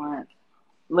 once a month.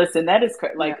 Listen, that is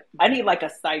like I need like a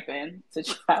stipend to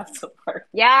drive to work.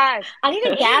 Yes, I need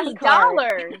a gas card.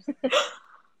 $80.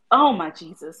 Oh my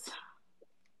Jesus.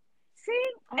 See,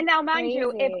 and now mind you,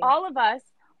 if crazy. all of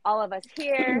us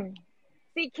here,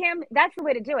 see Kim, that's the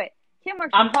way to do it. Kim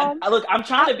works I'm from home. look, I'm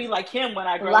trying to be like him when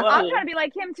I grow Lucky. I'm up. trying to be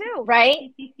like Kim too.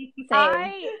 Right?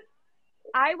 Same.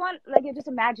 I want like just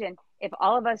imagine if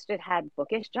all of us just had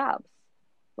bookish jobs.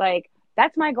 Like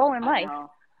that's my goal in I life.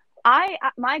 know.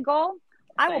 My goal,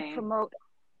 I will Same. promote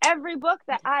every book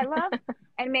that I love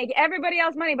and make everybody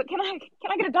else money. But can I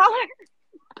get $1?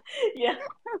 Yeah.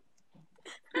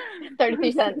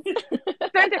 33 cents.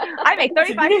 I make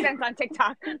 35 cents on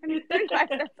TikTok. I make 35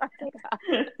 cents on TikTok.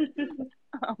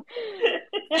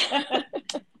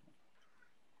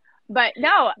 But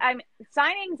no,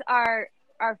 signings are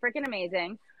freaking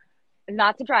amazing.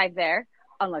 Not to drive there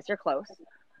unless you're close.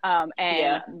 And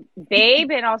Yeah.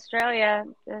 Babe in Australia,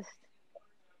 just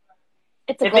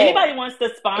It's a If goal. anybody wants to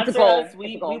sponsor goal. us, It's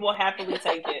we a goal. will happily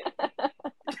take it.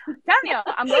 telling you,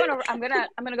 I'm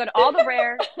gonna go to all the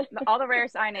rare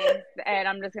signings, and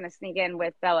I'm just gonna sneak in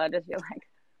with Bella. Just be like,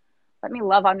 let me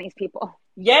love on these people.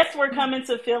 Yes, we're coming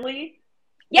to Philly.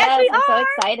 Yes, we I'm are. so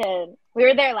excited. We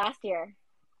were there last year.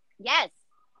 Yes,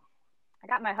 I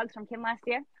got my hugs from Kim last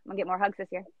year. I'm gonna get more hugs this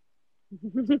year.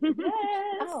 Yes.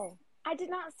 Oh, I did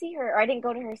not see her, or I didn't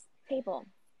go to her table.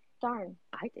 Darn.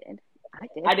 I did. I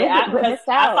did. We Because missed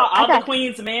I out. saw all Okay. the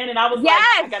Queen's Men, and I was Yes!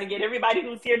 like, I got to get everybody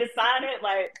who's here to sign it.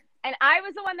 Like, And I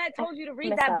was the one that told you to read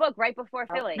Missed that out. book right before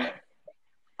Philly.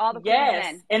 All the Queen's yes,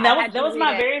 Men. and I that had was you read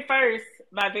my it.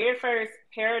 very first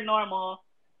paranormal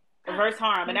reverse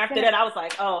harm. And after that, I was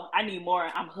like, oh, I need more.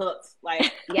 I'm hooked.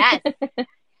 Like, Yes.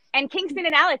 And Kingston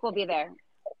and Alec will be there.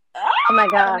 Oh my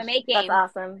gosh, the making. that's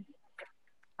awesome.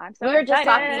 I'm so We were just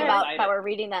excited. talking about Excited. that we're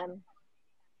reading them.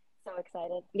 So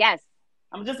excited. Yes.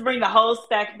 I'm just bring the whole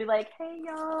stack and be like, hey,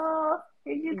 y'all,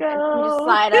 here you go. You just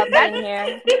slide up in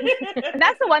here. And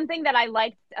that's the one thing that I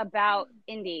liked about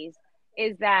Indies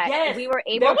is that Yes, we were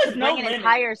there able was to no bring an limit.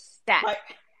 entire stack. Like,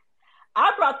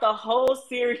 I brought the whole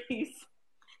series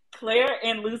Claire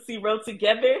and Lucy wrote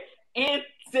together and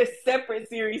the separate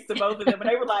series to both of them. And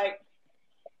they were like,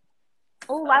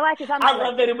 Oh, Lilac is on my I love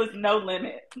list. that it was no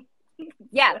limit.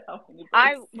 Yeah. How many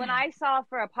books? When I saw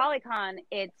for a Polycon,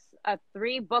 it's a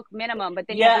 3-book minimum, but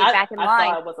then you yeah, have to be back in I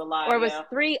line. saw it was a lot. Or it was yeah.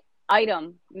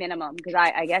 3-item minimum because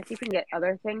I guess you can get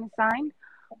other things signed.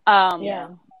 Yeah.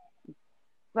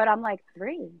 But I'm like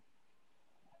 3.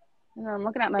 I'm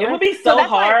looking at my It list. would be so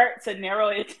hard to narrow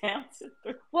it down to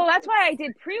 3. Well, that's why I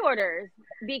did pre-orders,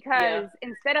 because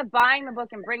instead of buying the book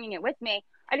and bringing it with me,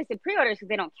 I just did pre-orders because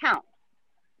they don't count.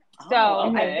 So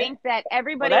I think that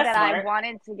everybody that I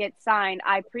wanted to get signed,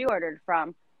 I pre-ordered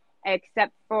from,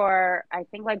 except for I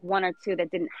think like 1 or 2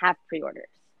 that didn't have pre-orders.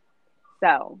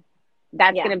 So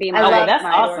that's going to be my that's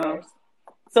my awesome. orders.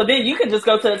 So then you can just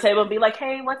go to the table and be like,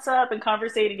 "Hey, what's up?" and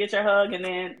conversate and get your hug, and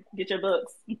then get your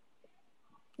books.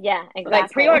 Yeah, exactly.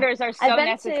 Like pre-orders are so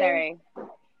necessary.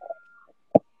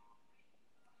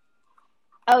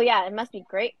 Oh yeah, it must be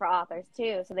great for authors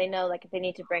too, so they know like if they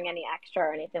need to bring any extra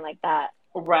or anything like that.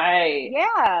 Right.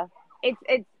 Yeah,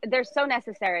 they're so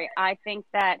necessary. I think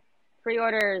that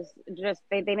pre-orders just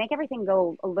they make everything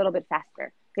go a little bit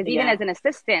faster. Because even as an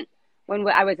assistant, when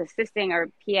I was assisting or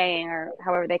PAing or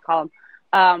however they call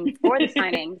them for the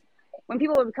signings, when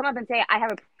people would come up and say, "I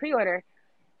have a pre-order,"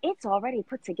 it's already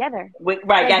put together. Right,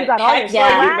 like, you got all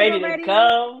your ready to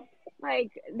go.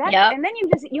 Like that, and then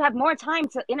you have more time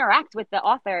to interact with the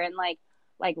author and like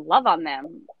love on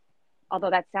them.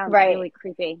 Although that sounds really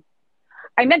creepy.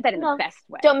 I meant that in the best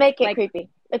way. Don't make it creepy.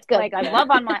 It's good. Like I love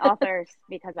on my authors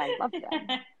because I love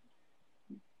them.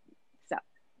 So,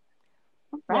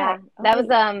 yeah, that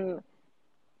was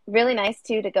really nice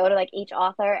too to go to like each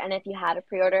author, and if you had a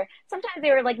pre-order, sometimes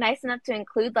they were like nice enough to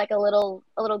include like a little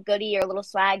goodie or a little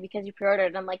swag because you pre-ordered.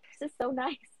 And I'm like, this is so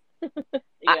nice.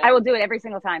 I will do it every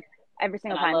single time. Every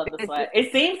single time. I love the swag.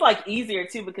 It seems like easier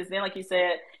too because then, like you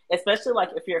said, especially like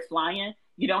if you're flying,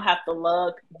 you don't have to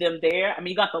lug them there. I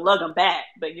mean, you got to lug them back,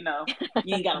 but you know,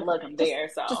 you ain't got to lug them there.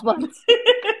 So just once.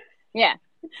 Yeah,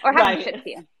 or have them shipped to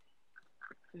you.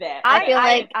 That I feel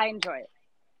like I enjoy it.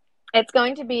 It's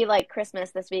going to be like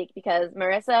Christmas this week because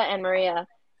Marissa and Maria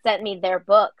sent me their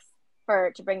books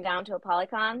to bring down to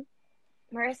ApollyCon.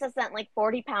 Marissa sent like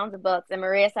 40 pounds of books and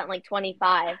Maria sent like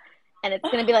 25. And it's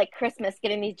going to be like Christmas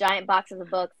getting these giant boxes of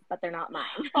books, but they're not mine.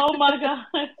 Oh my God.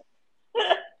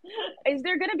 Is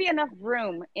there going to be enough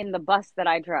room in the bus that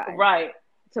I drive? Right.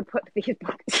 To put these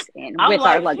books in with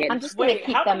our luggage. I'm just going to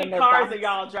keep them in their cars box. are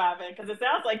y'all driving? Because it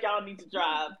sounds like y'all need to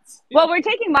drive. Well, we're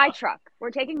taking my truck.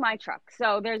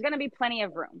 So there's going to be plenty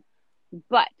of room.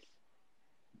 But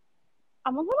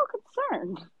I'm a little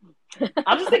concerned.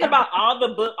 I'm just thinking about all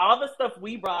the stuff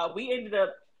we brought. We ended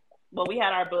up, we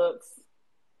had our books.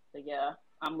 But yeah,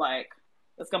 I'm like,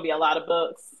 it's going to be a lot of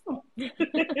books.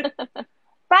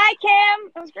 Bye,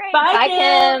 Kim. It was great. Bye,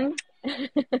 Kim.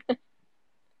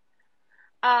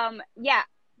 Yeah,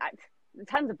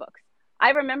 tons of books.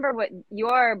 I remember what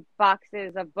your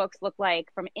boxes of books look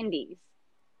like from indies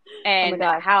and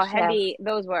how heavy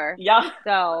those were. Yeah.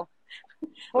 So,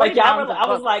 like y'all were, I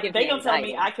was like, they gonna tell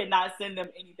me I cannot send them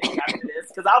anything after this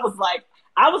because I was like,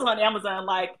 I was on Amazon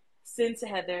like, send to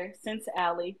Heather, send to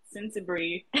Allie, send to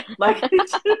Bree. Like,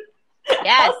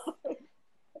 yes.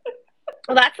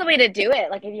 Well, that's the way to do it.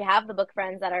 Like, if you have the book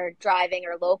friends that are driving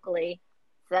or locally,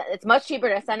 it's much cheaper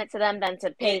to send it to them than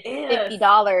to pay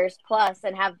 $50 plus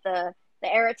and have the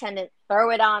air attendant throw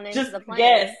it on into the plane.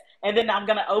 Yes, and then I'm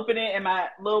gonna open it, and my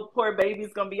little poor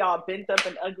baby's gonna be all bent up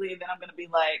and ugly, and then I'm gonna be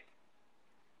like,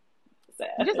 sad.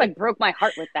 You just like broke my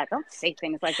heart with that. Don't say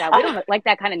things like that. We don't like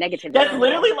that kind of negativity. That's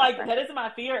literally like that is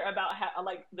my fear about how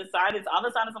like the signings, all the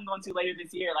signings I'm going to later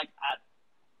this year. Like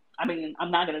I mean,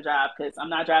 I'm not gonna drive because I'm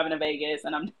not driving to Vegas,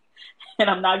 and I'm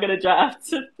not gonna drive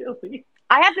to Philly.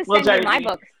 I have to send you my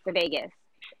books to Vegas.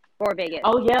 For Vegas.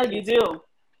 Oh yeah, you do.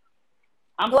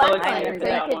 I'm so excited for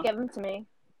that you could one. give them to me.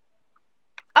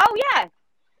 Oh yeah.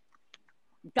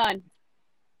 Done.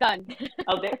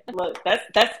 Oh, look,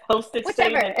 that's postage.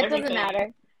 Whichever, it doesn't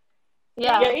matter.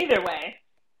 Yeah, either way.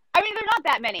 I mean, they're not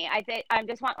that many. I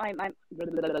just want my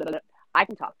I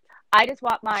can talk. I just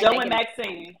want my Joe and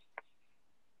Maxine.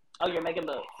 Oh, you're making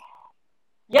books.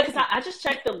 Yeah, because I just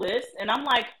checked the list, and I'm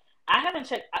like, I haven't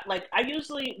checked. Like, I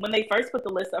usually, when they first put the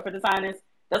list up for the signings,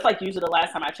 that's like usually the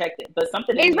last time I checked it. But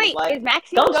something is like, is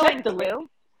Maxine go going check the list.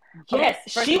 too? Yes,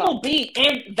 she will be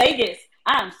in Vegas.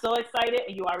 I am so excited,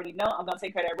 and you already know I'm gonna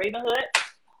take her to Ravenhood.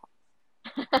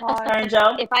 Turn,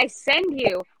 Joe. If I send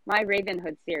you my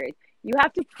Ravenhood series, you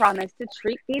have to promise to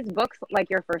treat these books like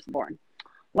your firstborn.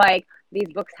 Like, these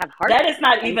books have hearts. That is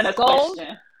not even a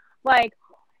question. Like,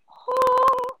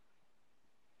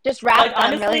 just wrap them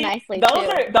honestly, really nicely.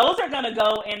 Those are gonna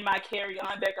go in my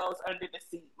carry-on that goes under the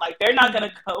seat. Like, they're not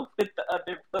gonna go with the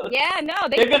other books. Yeah, no,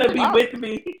 they're gonna be with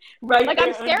me right. Like,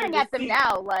 I'm staring at them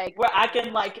now, like where I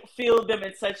can like feel them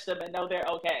and touch them and know they're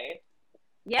okay.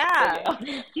 Yeah. So,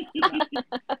 yeah.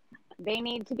 They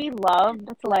need to be loved.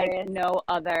 That's like no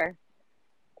other.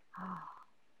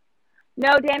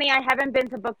 No, Danny, I haven't been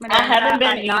to Bookman. I haven't been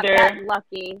I'm either. Not that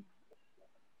lucky.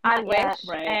 I Not yet. wish.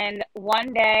 Right. And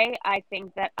one day I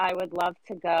think that I would love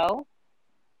to go.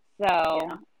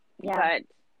 So, Yeah. but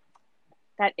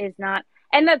that is not.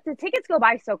 And the tickets go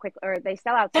by so quick, or they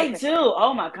sell out so They quick. do.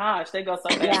 Oh my gosh, they go so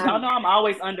fast. Yeah. Y'all know I'm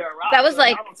always under a rock. That was so if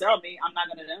like- y'all don't tell me, I'm not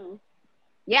gonna know.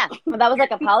 Yeah. Well, that was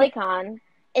like a Polycon.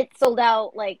 It sold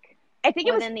out like I think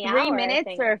it was within the 3 hour, I minutes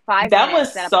think. or 5 That minutes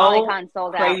was that a so Polycon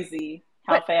sold out. crazy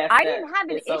how But fast I that didn't have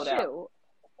an it sold out. issue.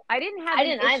 I didn't have I an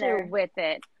didn't issue either. with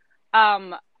it.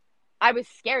 I was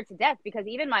scared to death because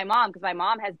even my mom, because my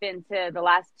mom has been to the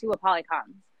last 2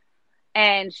 Polycons,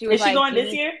 and she was Is like, she going "You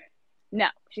this need-" year? No,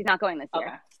 she's not going this year.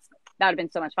 Okay. That would have been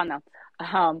so much fun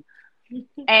though.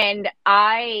 And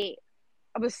I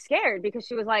was scared because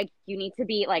she was like, "You need to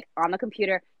be like on the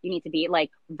computer. You need to be like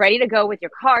ready to go with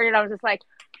your card." And I was just like,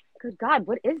 "Good God,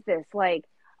 what is this? Like,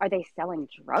 are they selling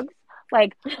drugs?"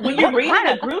 Like, When you're what reading kind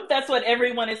the of- group, that's what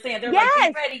everyone is saying. They're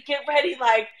Yes. like, get ready,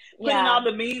 like putting Yeah. all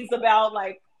the memes about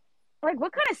like like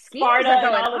what kind of schemes Sparta are and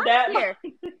going all of on that. here?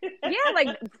 Yeah,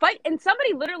 like fight. And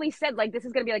somebody literally said like this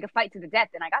is gonna be like a fight to the death,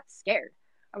 and I got scared.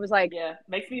 I was like, Yeah,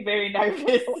 makes me very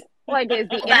nervous. like is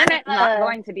the Well, internet not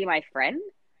going to be my friend?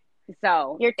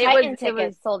 So Your it Titan was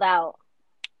tickets sold out.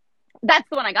 that's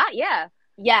the one I got. Yeah,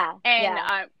 Yeah. and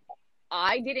yeah.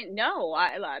 I didn't know.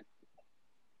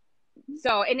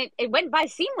 So and it went by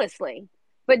seamlessly,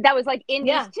 but that was like Indies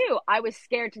Yeah. too. I was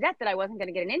scared to death that I wasn't going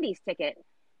to get an Indies ticket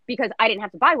because I didn't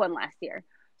have to buy one last year.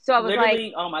 So I was Literally,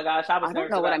 like, oh my gosh, I was I don't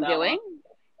nervous know what about I'm that doing. one.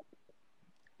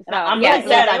 So, And I'm yeah, really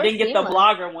sad they I were didn't get the seamless.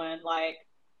 blogger one. Like,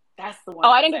 that's the one. Oh,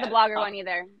 I I'm didn't get the sad blogger about. one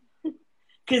either.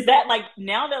 Because that, like,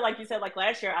 now that, like you said, like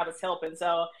last year I was helping,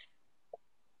 so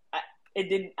it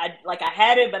didn't. I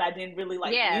had it, but I didn't really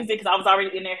like Yeah. use it because I was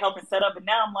already in there helping set up. And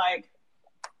now I'm like,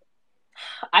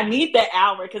 I need that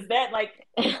hour because that like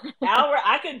hour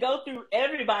I could go through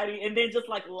everybody and then just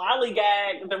like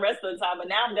lollygag the rest of the time. But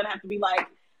now I'm gonna have to be like,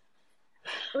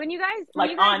 When you guys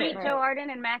Like, on meet it. Joe Arden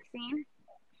and Maxine,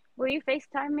 will you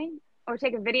FaceTime me or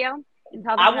take a video and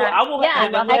tell them I will. that? I will. Yeah,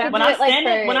 and I when, could when do I'm it, like,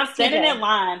 standing, for when I'm standing TJ. in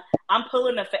line, I'm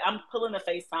pulling the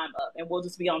FaceTime up, and we'll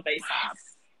just be on FaceTime.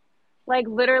 Like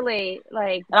literally,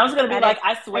 like And I'm just gonna be That like, is-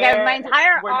 I swear, like my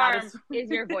entire we're not arm as- is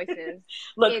your voices.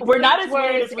 Look, It's we're not 6 as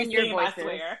weird words as we in your seem. I voices.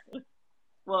 swear.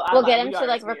 Well, I We'll lied, get him we to are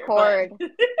like as weird, record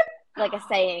but- like a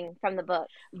saying from the book.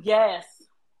 Yes,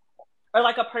 or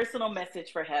like a personal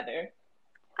message for Heather.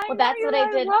 I Well, know that's you what I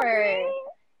guys did love for-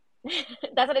 me.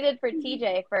 That's what I did for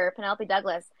TJ, for Penelope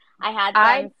Douglas. I had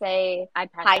I- them say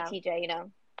I'd pass hi, out. TJ. You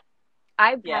know.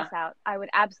 I'd Yeah. pass out. I would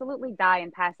absolutely die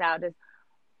and pass out.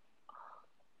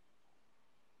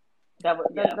 That would,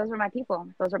 yeah. Those were my people.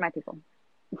 Those were my people.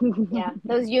 Yeah,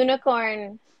 those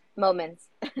unicorn moments.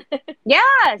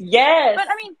 Yes. Yes, But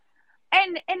I mean,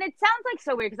 and it sounds like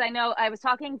so weird because I know I was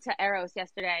talking to Eros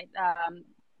yesterday,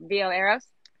 Vio Eros,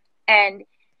 and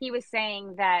he was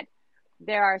saying that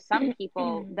there are some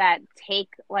people that take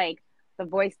like the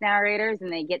voice narrators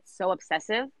and they get so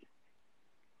obsessive,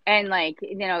 and like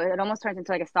it almost turns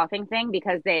into like a stalking thing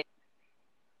because they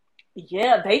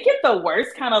yeah, they get the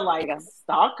worst kind of like There you go.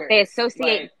 stalkers. They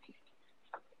associate- Like,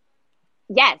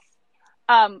 yes,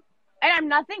 and I'm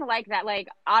nothing like that. Like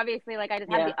obviously, like I just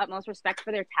have Yeah. the utmost respect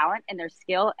for their talent and their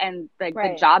skill and like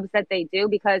Right. the jobs that they do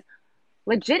because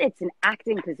legit, it's an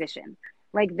acting position.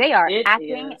 Like they are It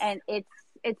acting, is. and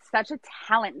it's such a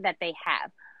talent that they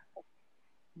have.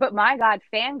 But my God,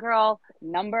 fangirl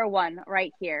number one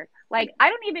right here. Like I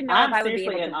don't even know I'm if I would be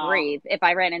seriously able in to awe. breathe if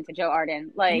I ran into Joe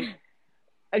Arden. Like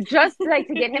just like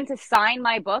to get him to sign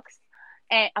my books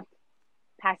and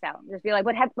pass out. Just be like,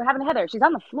 what happened to Heather? She's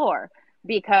on the floor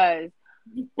because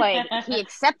like he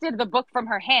accepted the book from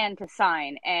her hand to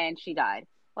sign and she died.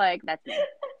 Like that's me.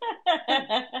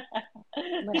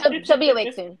 She'll be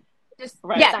awake soon. Just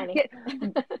Right. Yeah,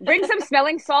 signing. bring some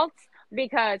smelling salts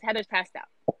because Heather's passed out.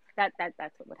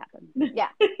 That's what would happen. Yeah,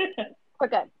 we're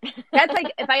good. That's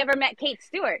like if I ever met Kate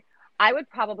Stewart, I would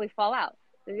probably fall out.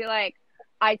 It'd be like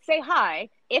I'd say hi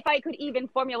if I could even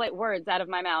formulate words out of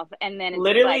my mouth, and then it's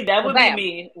Literally, like, that would bam.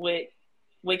 be me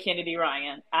with Kennedy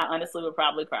Ryan. I honestly would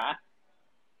probably cry.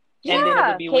 Yeah, And then it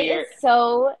would be Kate weird. is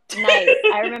so nice.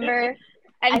 I remember.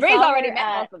 and I Bree's saw already her met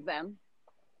at- both of them.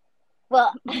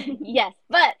 Well, yes,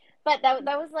 but that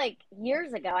was like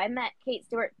years ago. I met Kate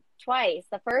Stewart twice.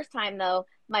 The first time though,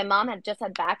 my mom had just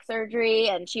had back surgery,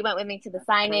 and she went with me to the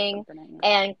signing.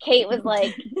 And Kate was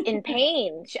like in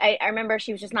pain. I remember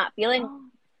she was just not feeling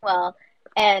well,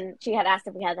 and she had asked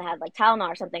if we had to have like Tylenol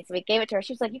or something. So we gave it to her.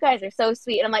 She was like, "You guys are so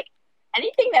sweet," and I'm like,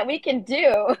 "Anything that we can do."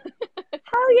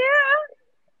 Hell yeah!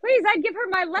 Please, I'd give her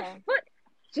my left foot.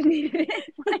 She needed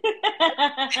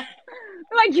it.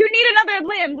 Like you need another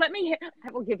limb. Let me.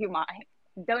 I will give you mine.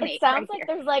 donate. It sounds right like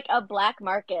there's like a black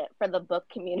market for the book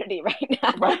community right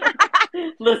now. Right?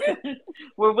 Listen,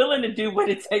 we're willing to do what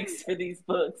it takes for these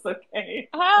books, okay?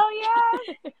 Hell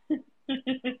yeah.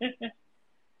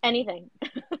 Anything.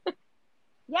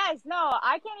 Yes, no,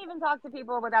 I can't even talk to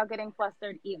people without getting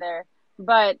flustered either.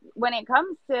 But when it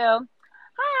comes to,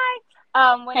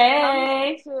 when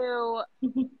it comes to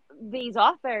these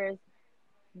authors,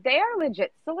 they are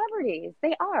legit celebrities.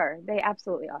 They are. They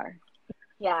absolutely are.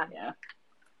 Yeah. Yeah.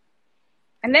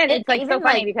 And then it's like even, so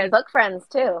funny like, because book friends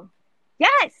too.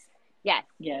 yes.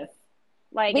 Yes.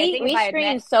 Like I We think if I had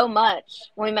screamed met, so much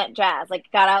when we met Jazz. Like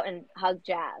got out and hugged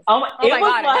Jazz. Oh my, Oh my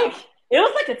God, I know. it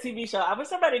was like a TV show. I wish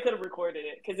somebody could have recorded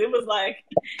it because it was like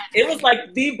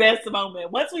the best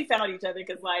moment once we found each other.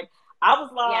 Because like I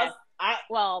was lost. Yes.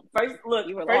 Well,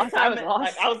 you were first lost. I time was lost.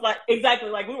 Like, I was like exactly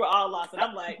like we were all lost, and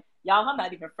I'm like, y'all, I'm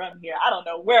not even from here. I don't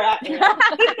know where I am.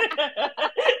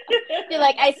 You're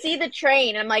like, I see the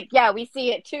train. I'm like, yeah, we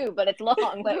see it too, but it's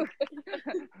long. Like,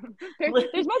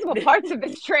 there's multiple parts of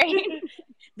this train.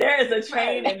 There is a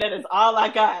train, and that is all I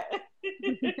got.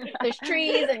 there's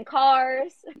trees and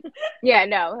cars. Yeah,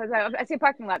 no, I see a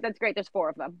parking lot. That's great. There's 4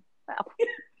 of them. Well,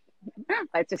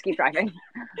 let's just keep driving.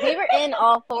 We were in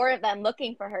all 4 of them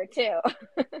looking for her too.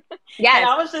 Yes. And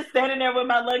I was just standing there with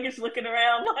my luggage looking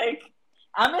around like,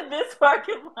 I'm in this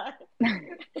parking lot.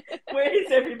 Where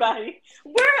is everybody?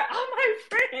 Where are my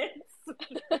friends?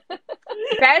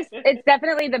 It's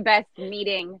definitely the best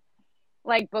meeting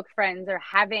like book friends or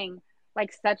having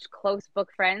like such close book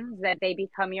friends that they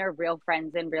become your real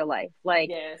friends in real life. Like,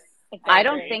 yes, I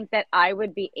don't think that I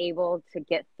would be able to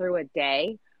get through a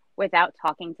day without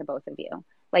talking to both of you.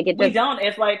 Like it just, we don't.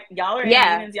 If like y'all are in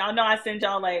meetings, y'all know I send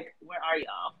y'all like, where are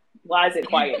y'all? Why is it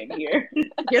quiet in here?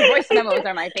 Your voice memos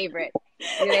are my favorite.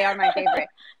 They are my favorite.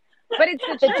 But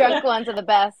it's the drunk ones are the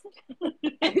best.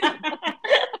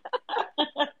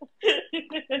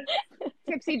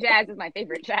 Tipsy Jazz is my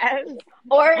favorite Jazz.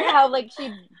 Or how like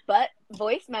she butt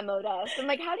voice memoed us. I'm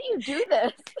like, how do you do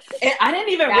this? And I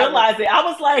didn't even realize it. I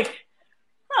was like,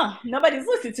 nobody's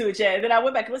listened to it yet. And then I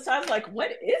went back and listened. I was like,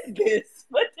 what is this?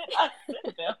 What did I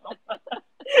send them?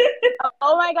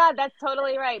 Oh my God, that's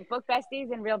totally right. Book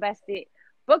besties and real besties.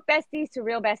 Book besties to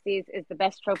real besties is the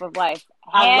best trope of life.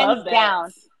 Hands I love that.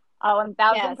 down. Oh, 1000%.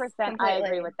 Yes, I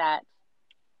agree with that.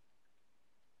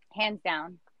 Hands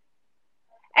down.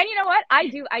 And you know what? I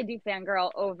do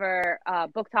fangirl over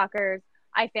book talkers.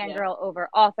 I fangirl over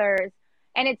authors.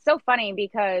 And it's so funny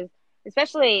because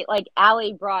especially like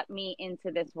Allie brought me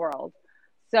into this world.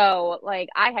 So like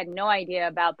I had no idea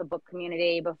about the book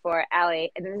community before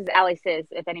Allie. And this is Allie Sis,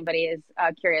 if anybody is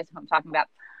curious who I'm talking about.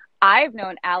 I've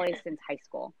known Allie since high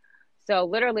school. So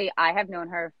literally I have known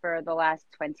her for the last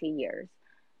 20 years.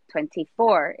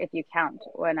 24 if you count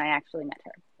when I actually met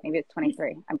her. Maybe it's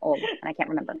 23. I'm old and I can't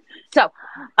remember. So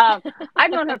I've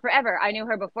known her forever. I knew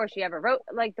her before she ever wrote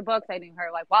like the books. I knew her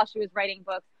like while she was writing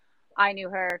books. I knew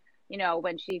her, you know,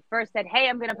 when she first said, hey,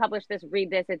 I'm going to publish this, read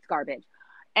this, it's garbage.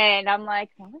 And I'm like,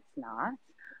 no, it's not.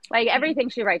 Like everything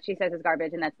she writes, she says is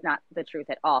garbage, and that's not the truth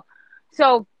at all.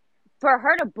 So for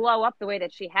her to blow up the way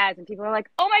that she has, and people are like,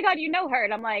 oh my God, you know her.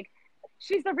 And I'm like,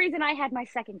 she's the reason I had my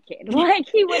second kid. Like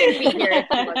he wouldn't be here if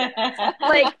he wasn't.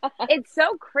 Like it's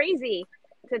so crazy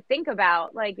to think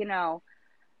about, like, you know,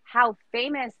 how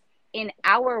famous in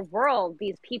our world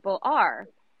these people are.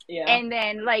 Yeah. And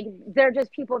then like they're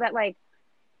just people that like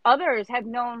others have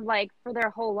known like for their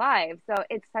whole lives. So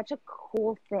it's such a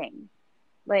cool thing.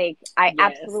 Like I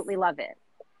absolutely love it.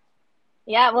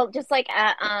 Yeah, well, just like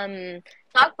at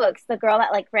Talk Books, the girl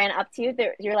that like ran up to you,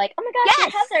 you're like, oh my gosh,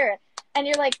 you're Heather, and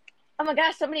you're like, oh my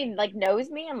gosh, somebody like knows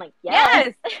me. I'm like,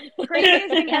 yes. Craziest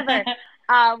thing ever.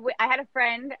 I had a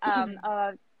friend,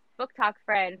 a book talk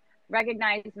friend,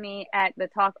 recognize me at the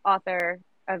Talk Author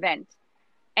event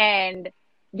and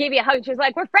gave me a hug. She was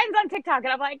like, we're friends on TikTok.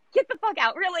 And I'm like, get the fuck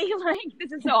out. Really? Like,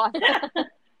 this is so awesome. Because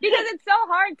it's so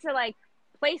hard to like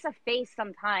place a face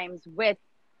sometimes with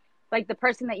like the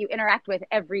person that you interact with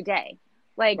every day.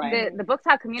 Like the book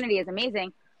talk community is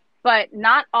amazing, but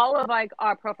not all of like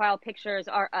our profile pictures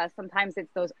are us. Sometimes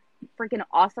it's those freaking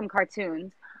awesome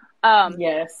cartoons.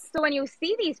 Yes. So when you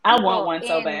see these people, I want one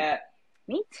so bad.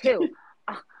 Me too.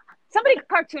 Somebody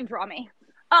cartoon draw me.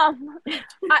 I want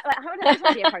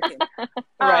to be a cartoon.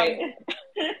 Right.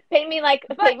 Paint me like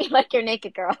your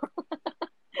naked girl.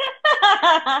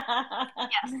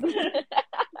 Yes.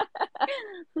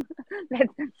 That's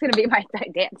gonna be my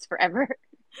dance forever.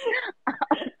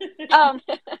 But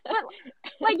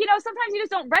like, you know, sometimes you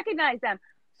just don't recognize them.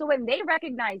 So when they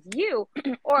recognize you,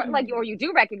 or you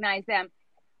do recognize them,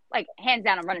 like hands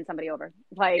down, I'm running somebody over.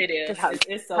 Like it is. Just hug.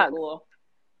 It's so hug. cool.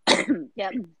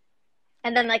 Yep.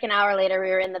 And then like an hour later, we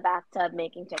were in the bathtub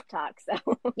making TikTok.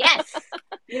 So Yes.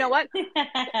 You know what?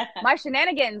 My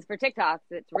shenanigans for TikToks,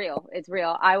 it's real. It's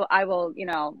real. I will,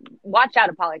 watch out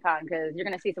at Polycon because you're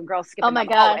going to see some girls skipping Oh my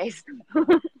down the hallways.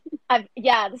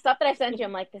 the stuff that I sent you,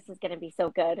 I'm like, this is gonna be so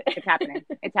good. It's happening.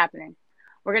 It's happening.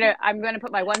 I'm gonna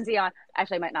put my onesie on.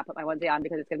 Actually, I might not put my onesie on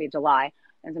because it's gonna be July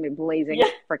and it's gonna be blazing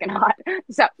freaking hot.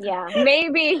 So Yeah.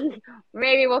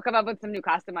 maybe we'll come up with some new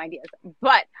costume ideas.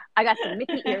 But I got some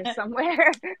Mickey ears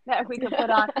somewhere that we can put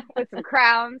on with some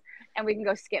crowns and we can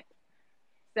go skip.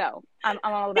 So I'm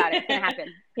all about it. It's gonna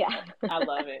happen. Yeah. I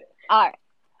love it. All right.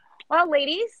 Well,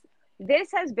 ladies, this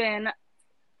has been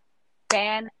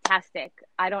fantastic.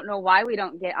 I don't know why we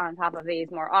don't get on top of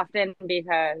these more often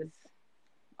because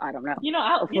I don't know.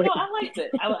 I liked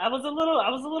it. I was a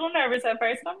little nervous at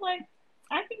first, but I'm like,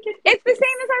 I think it's the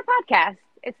same as our podcast.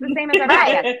 It's the same as our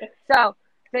podcast. So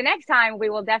the next time we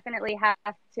will definitely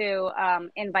have to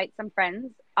invite some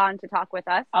friends on to talk with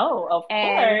us. Oh, of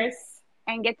course.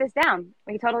 And get this down.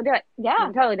 We can totally do it. Yeah.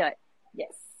 We can totally do it.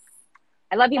 Yes.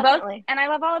 I love you Definitely. both, and I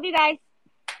love all of you guys.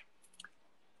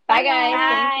 Bye, guys.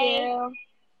 Bye. Thank you.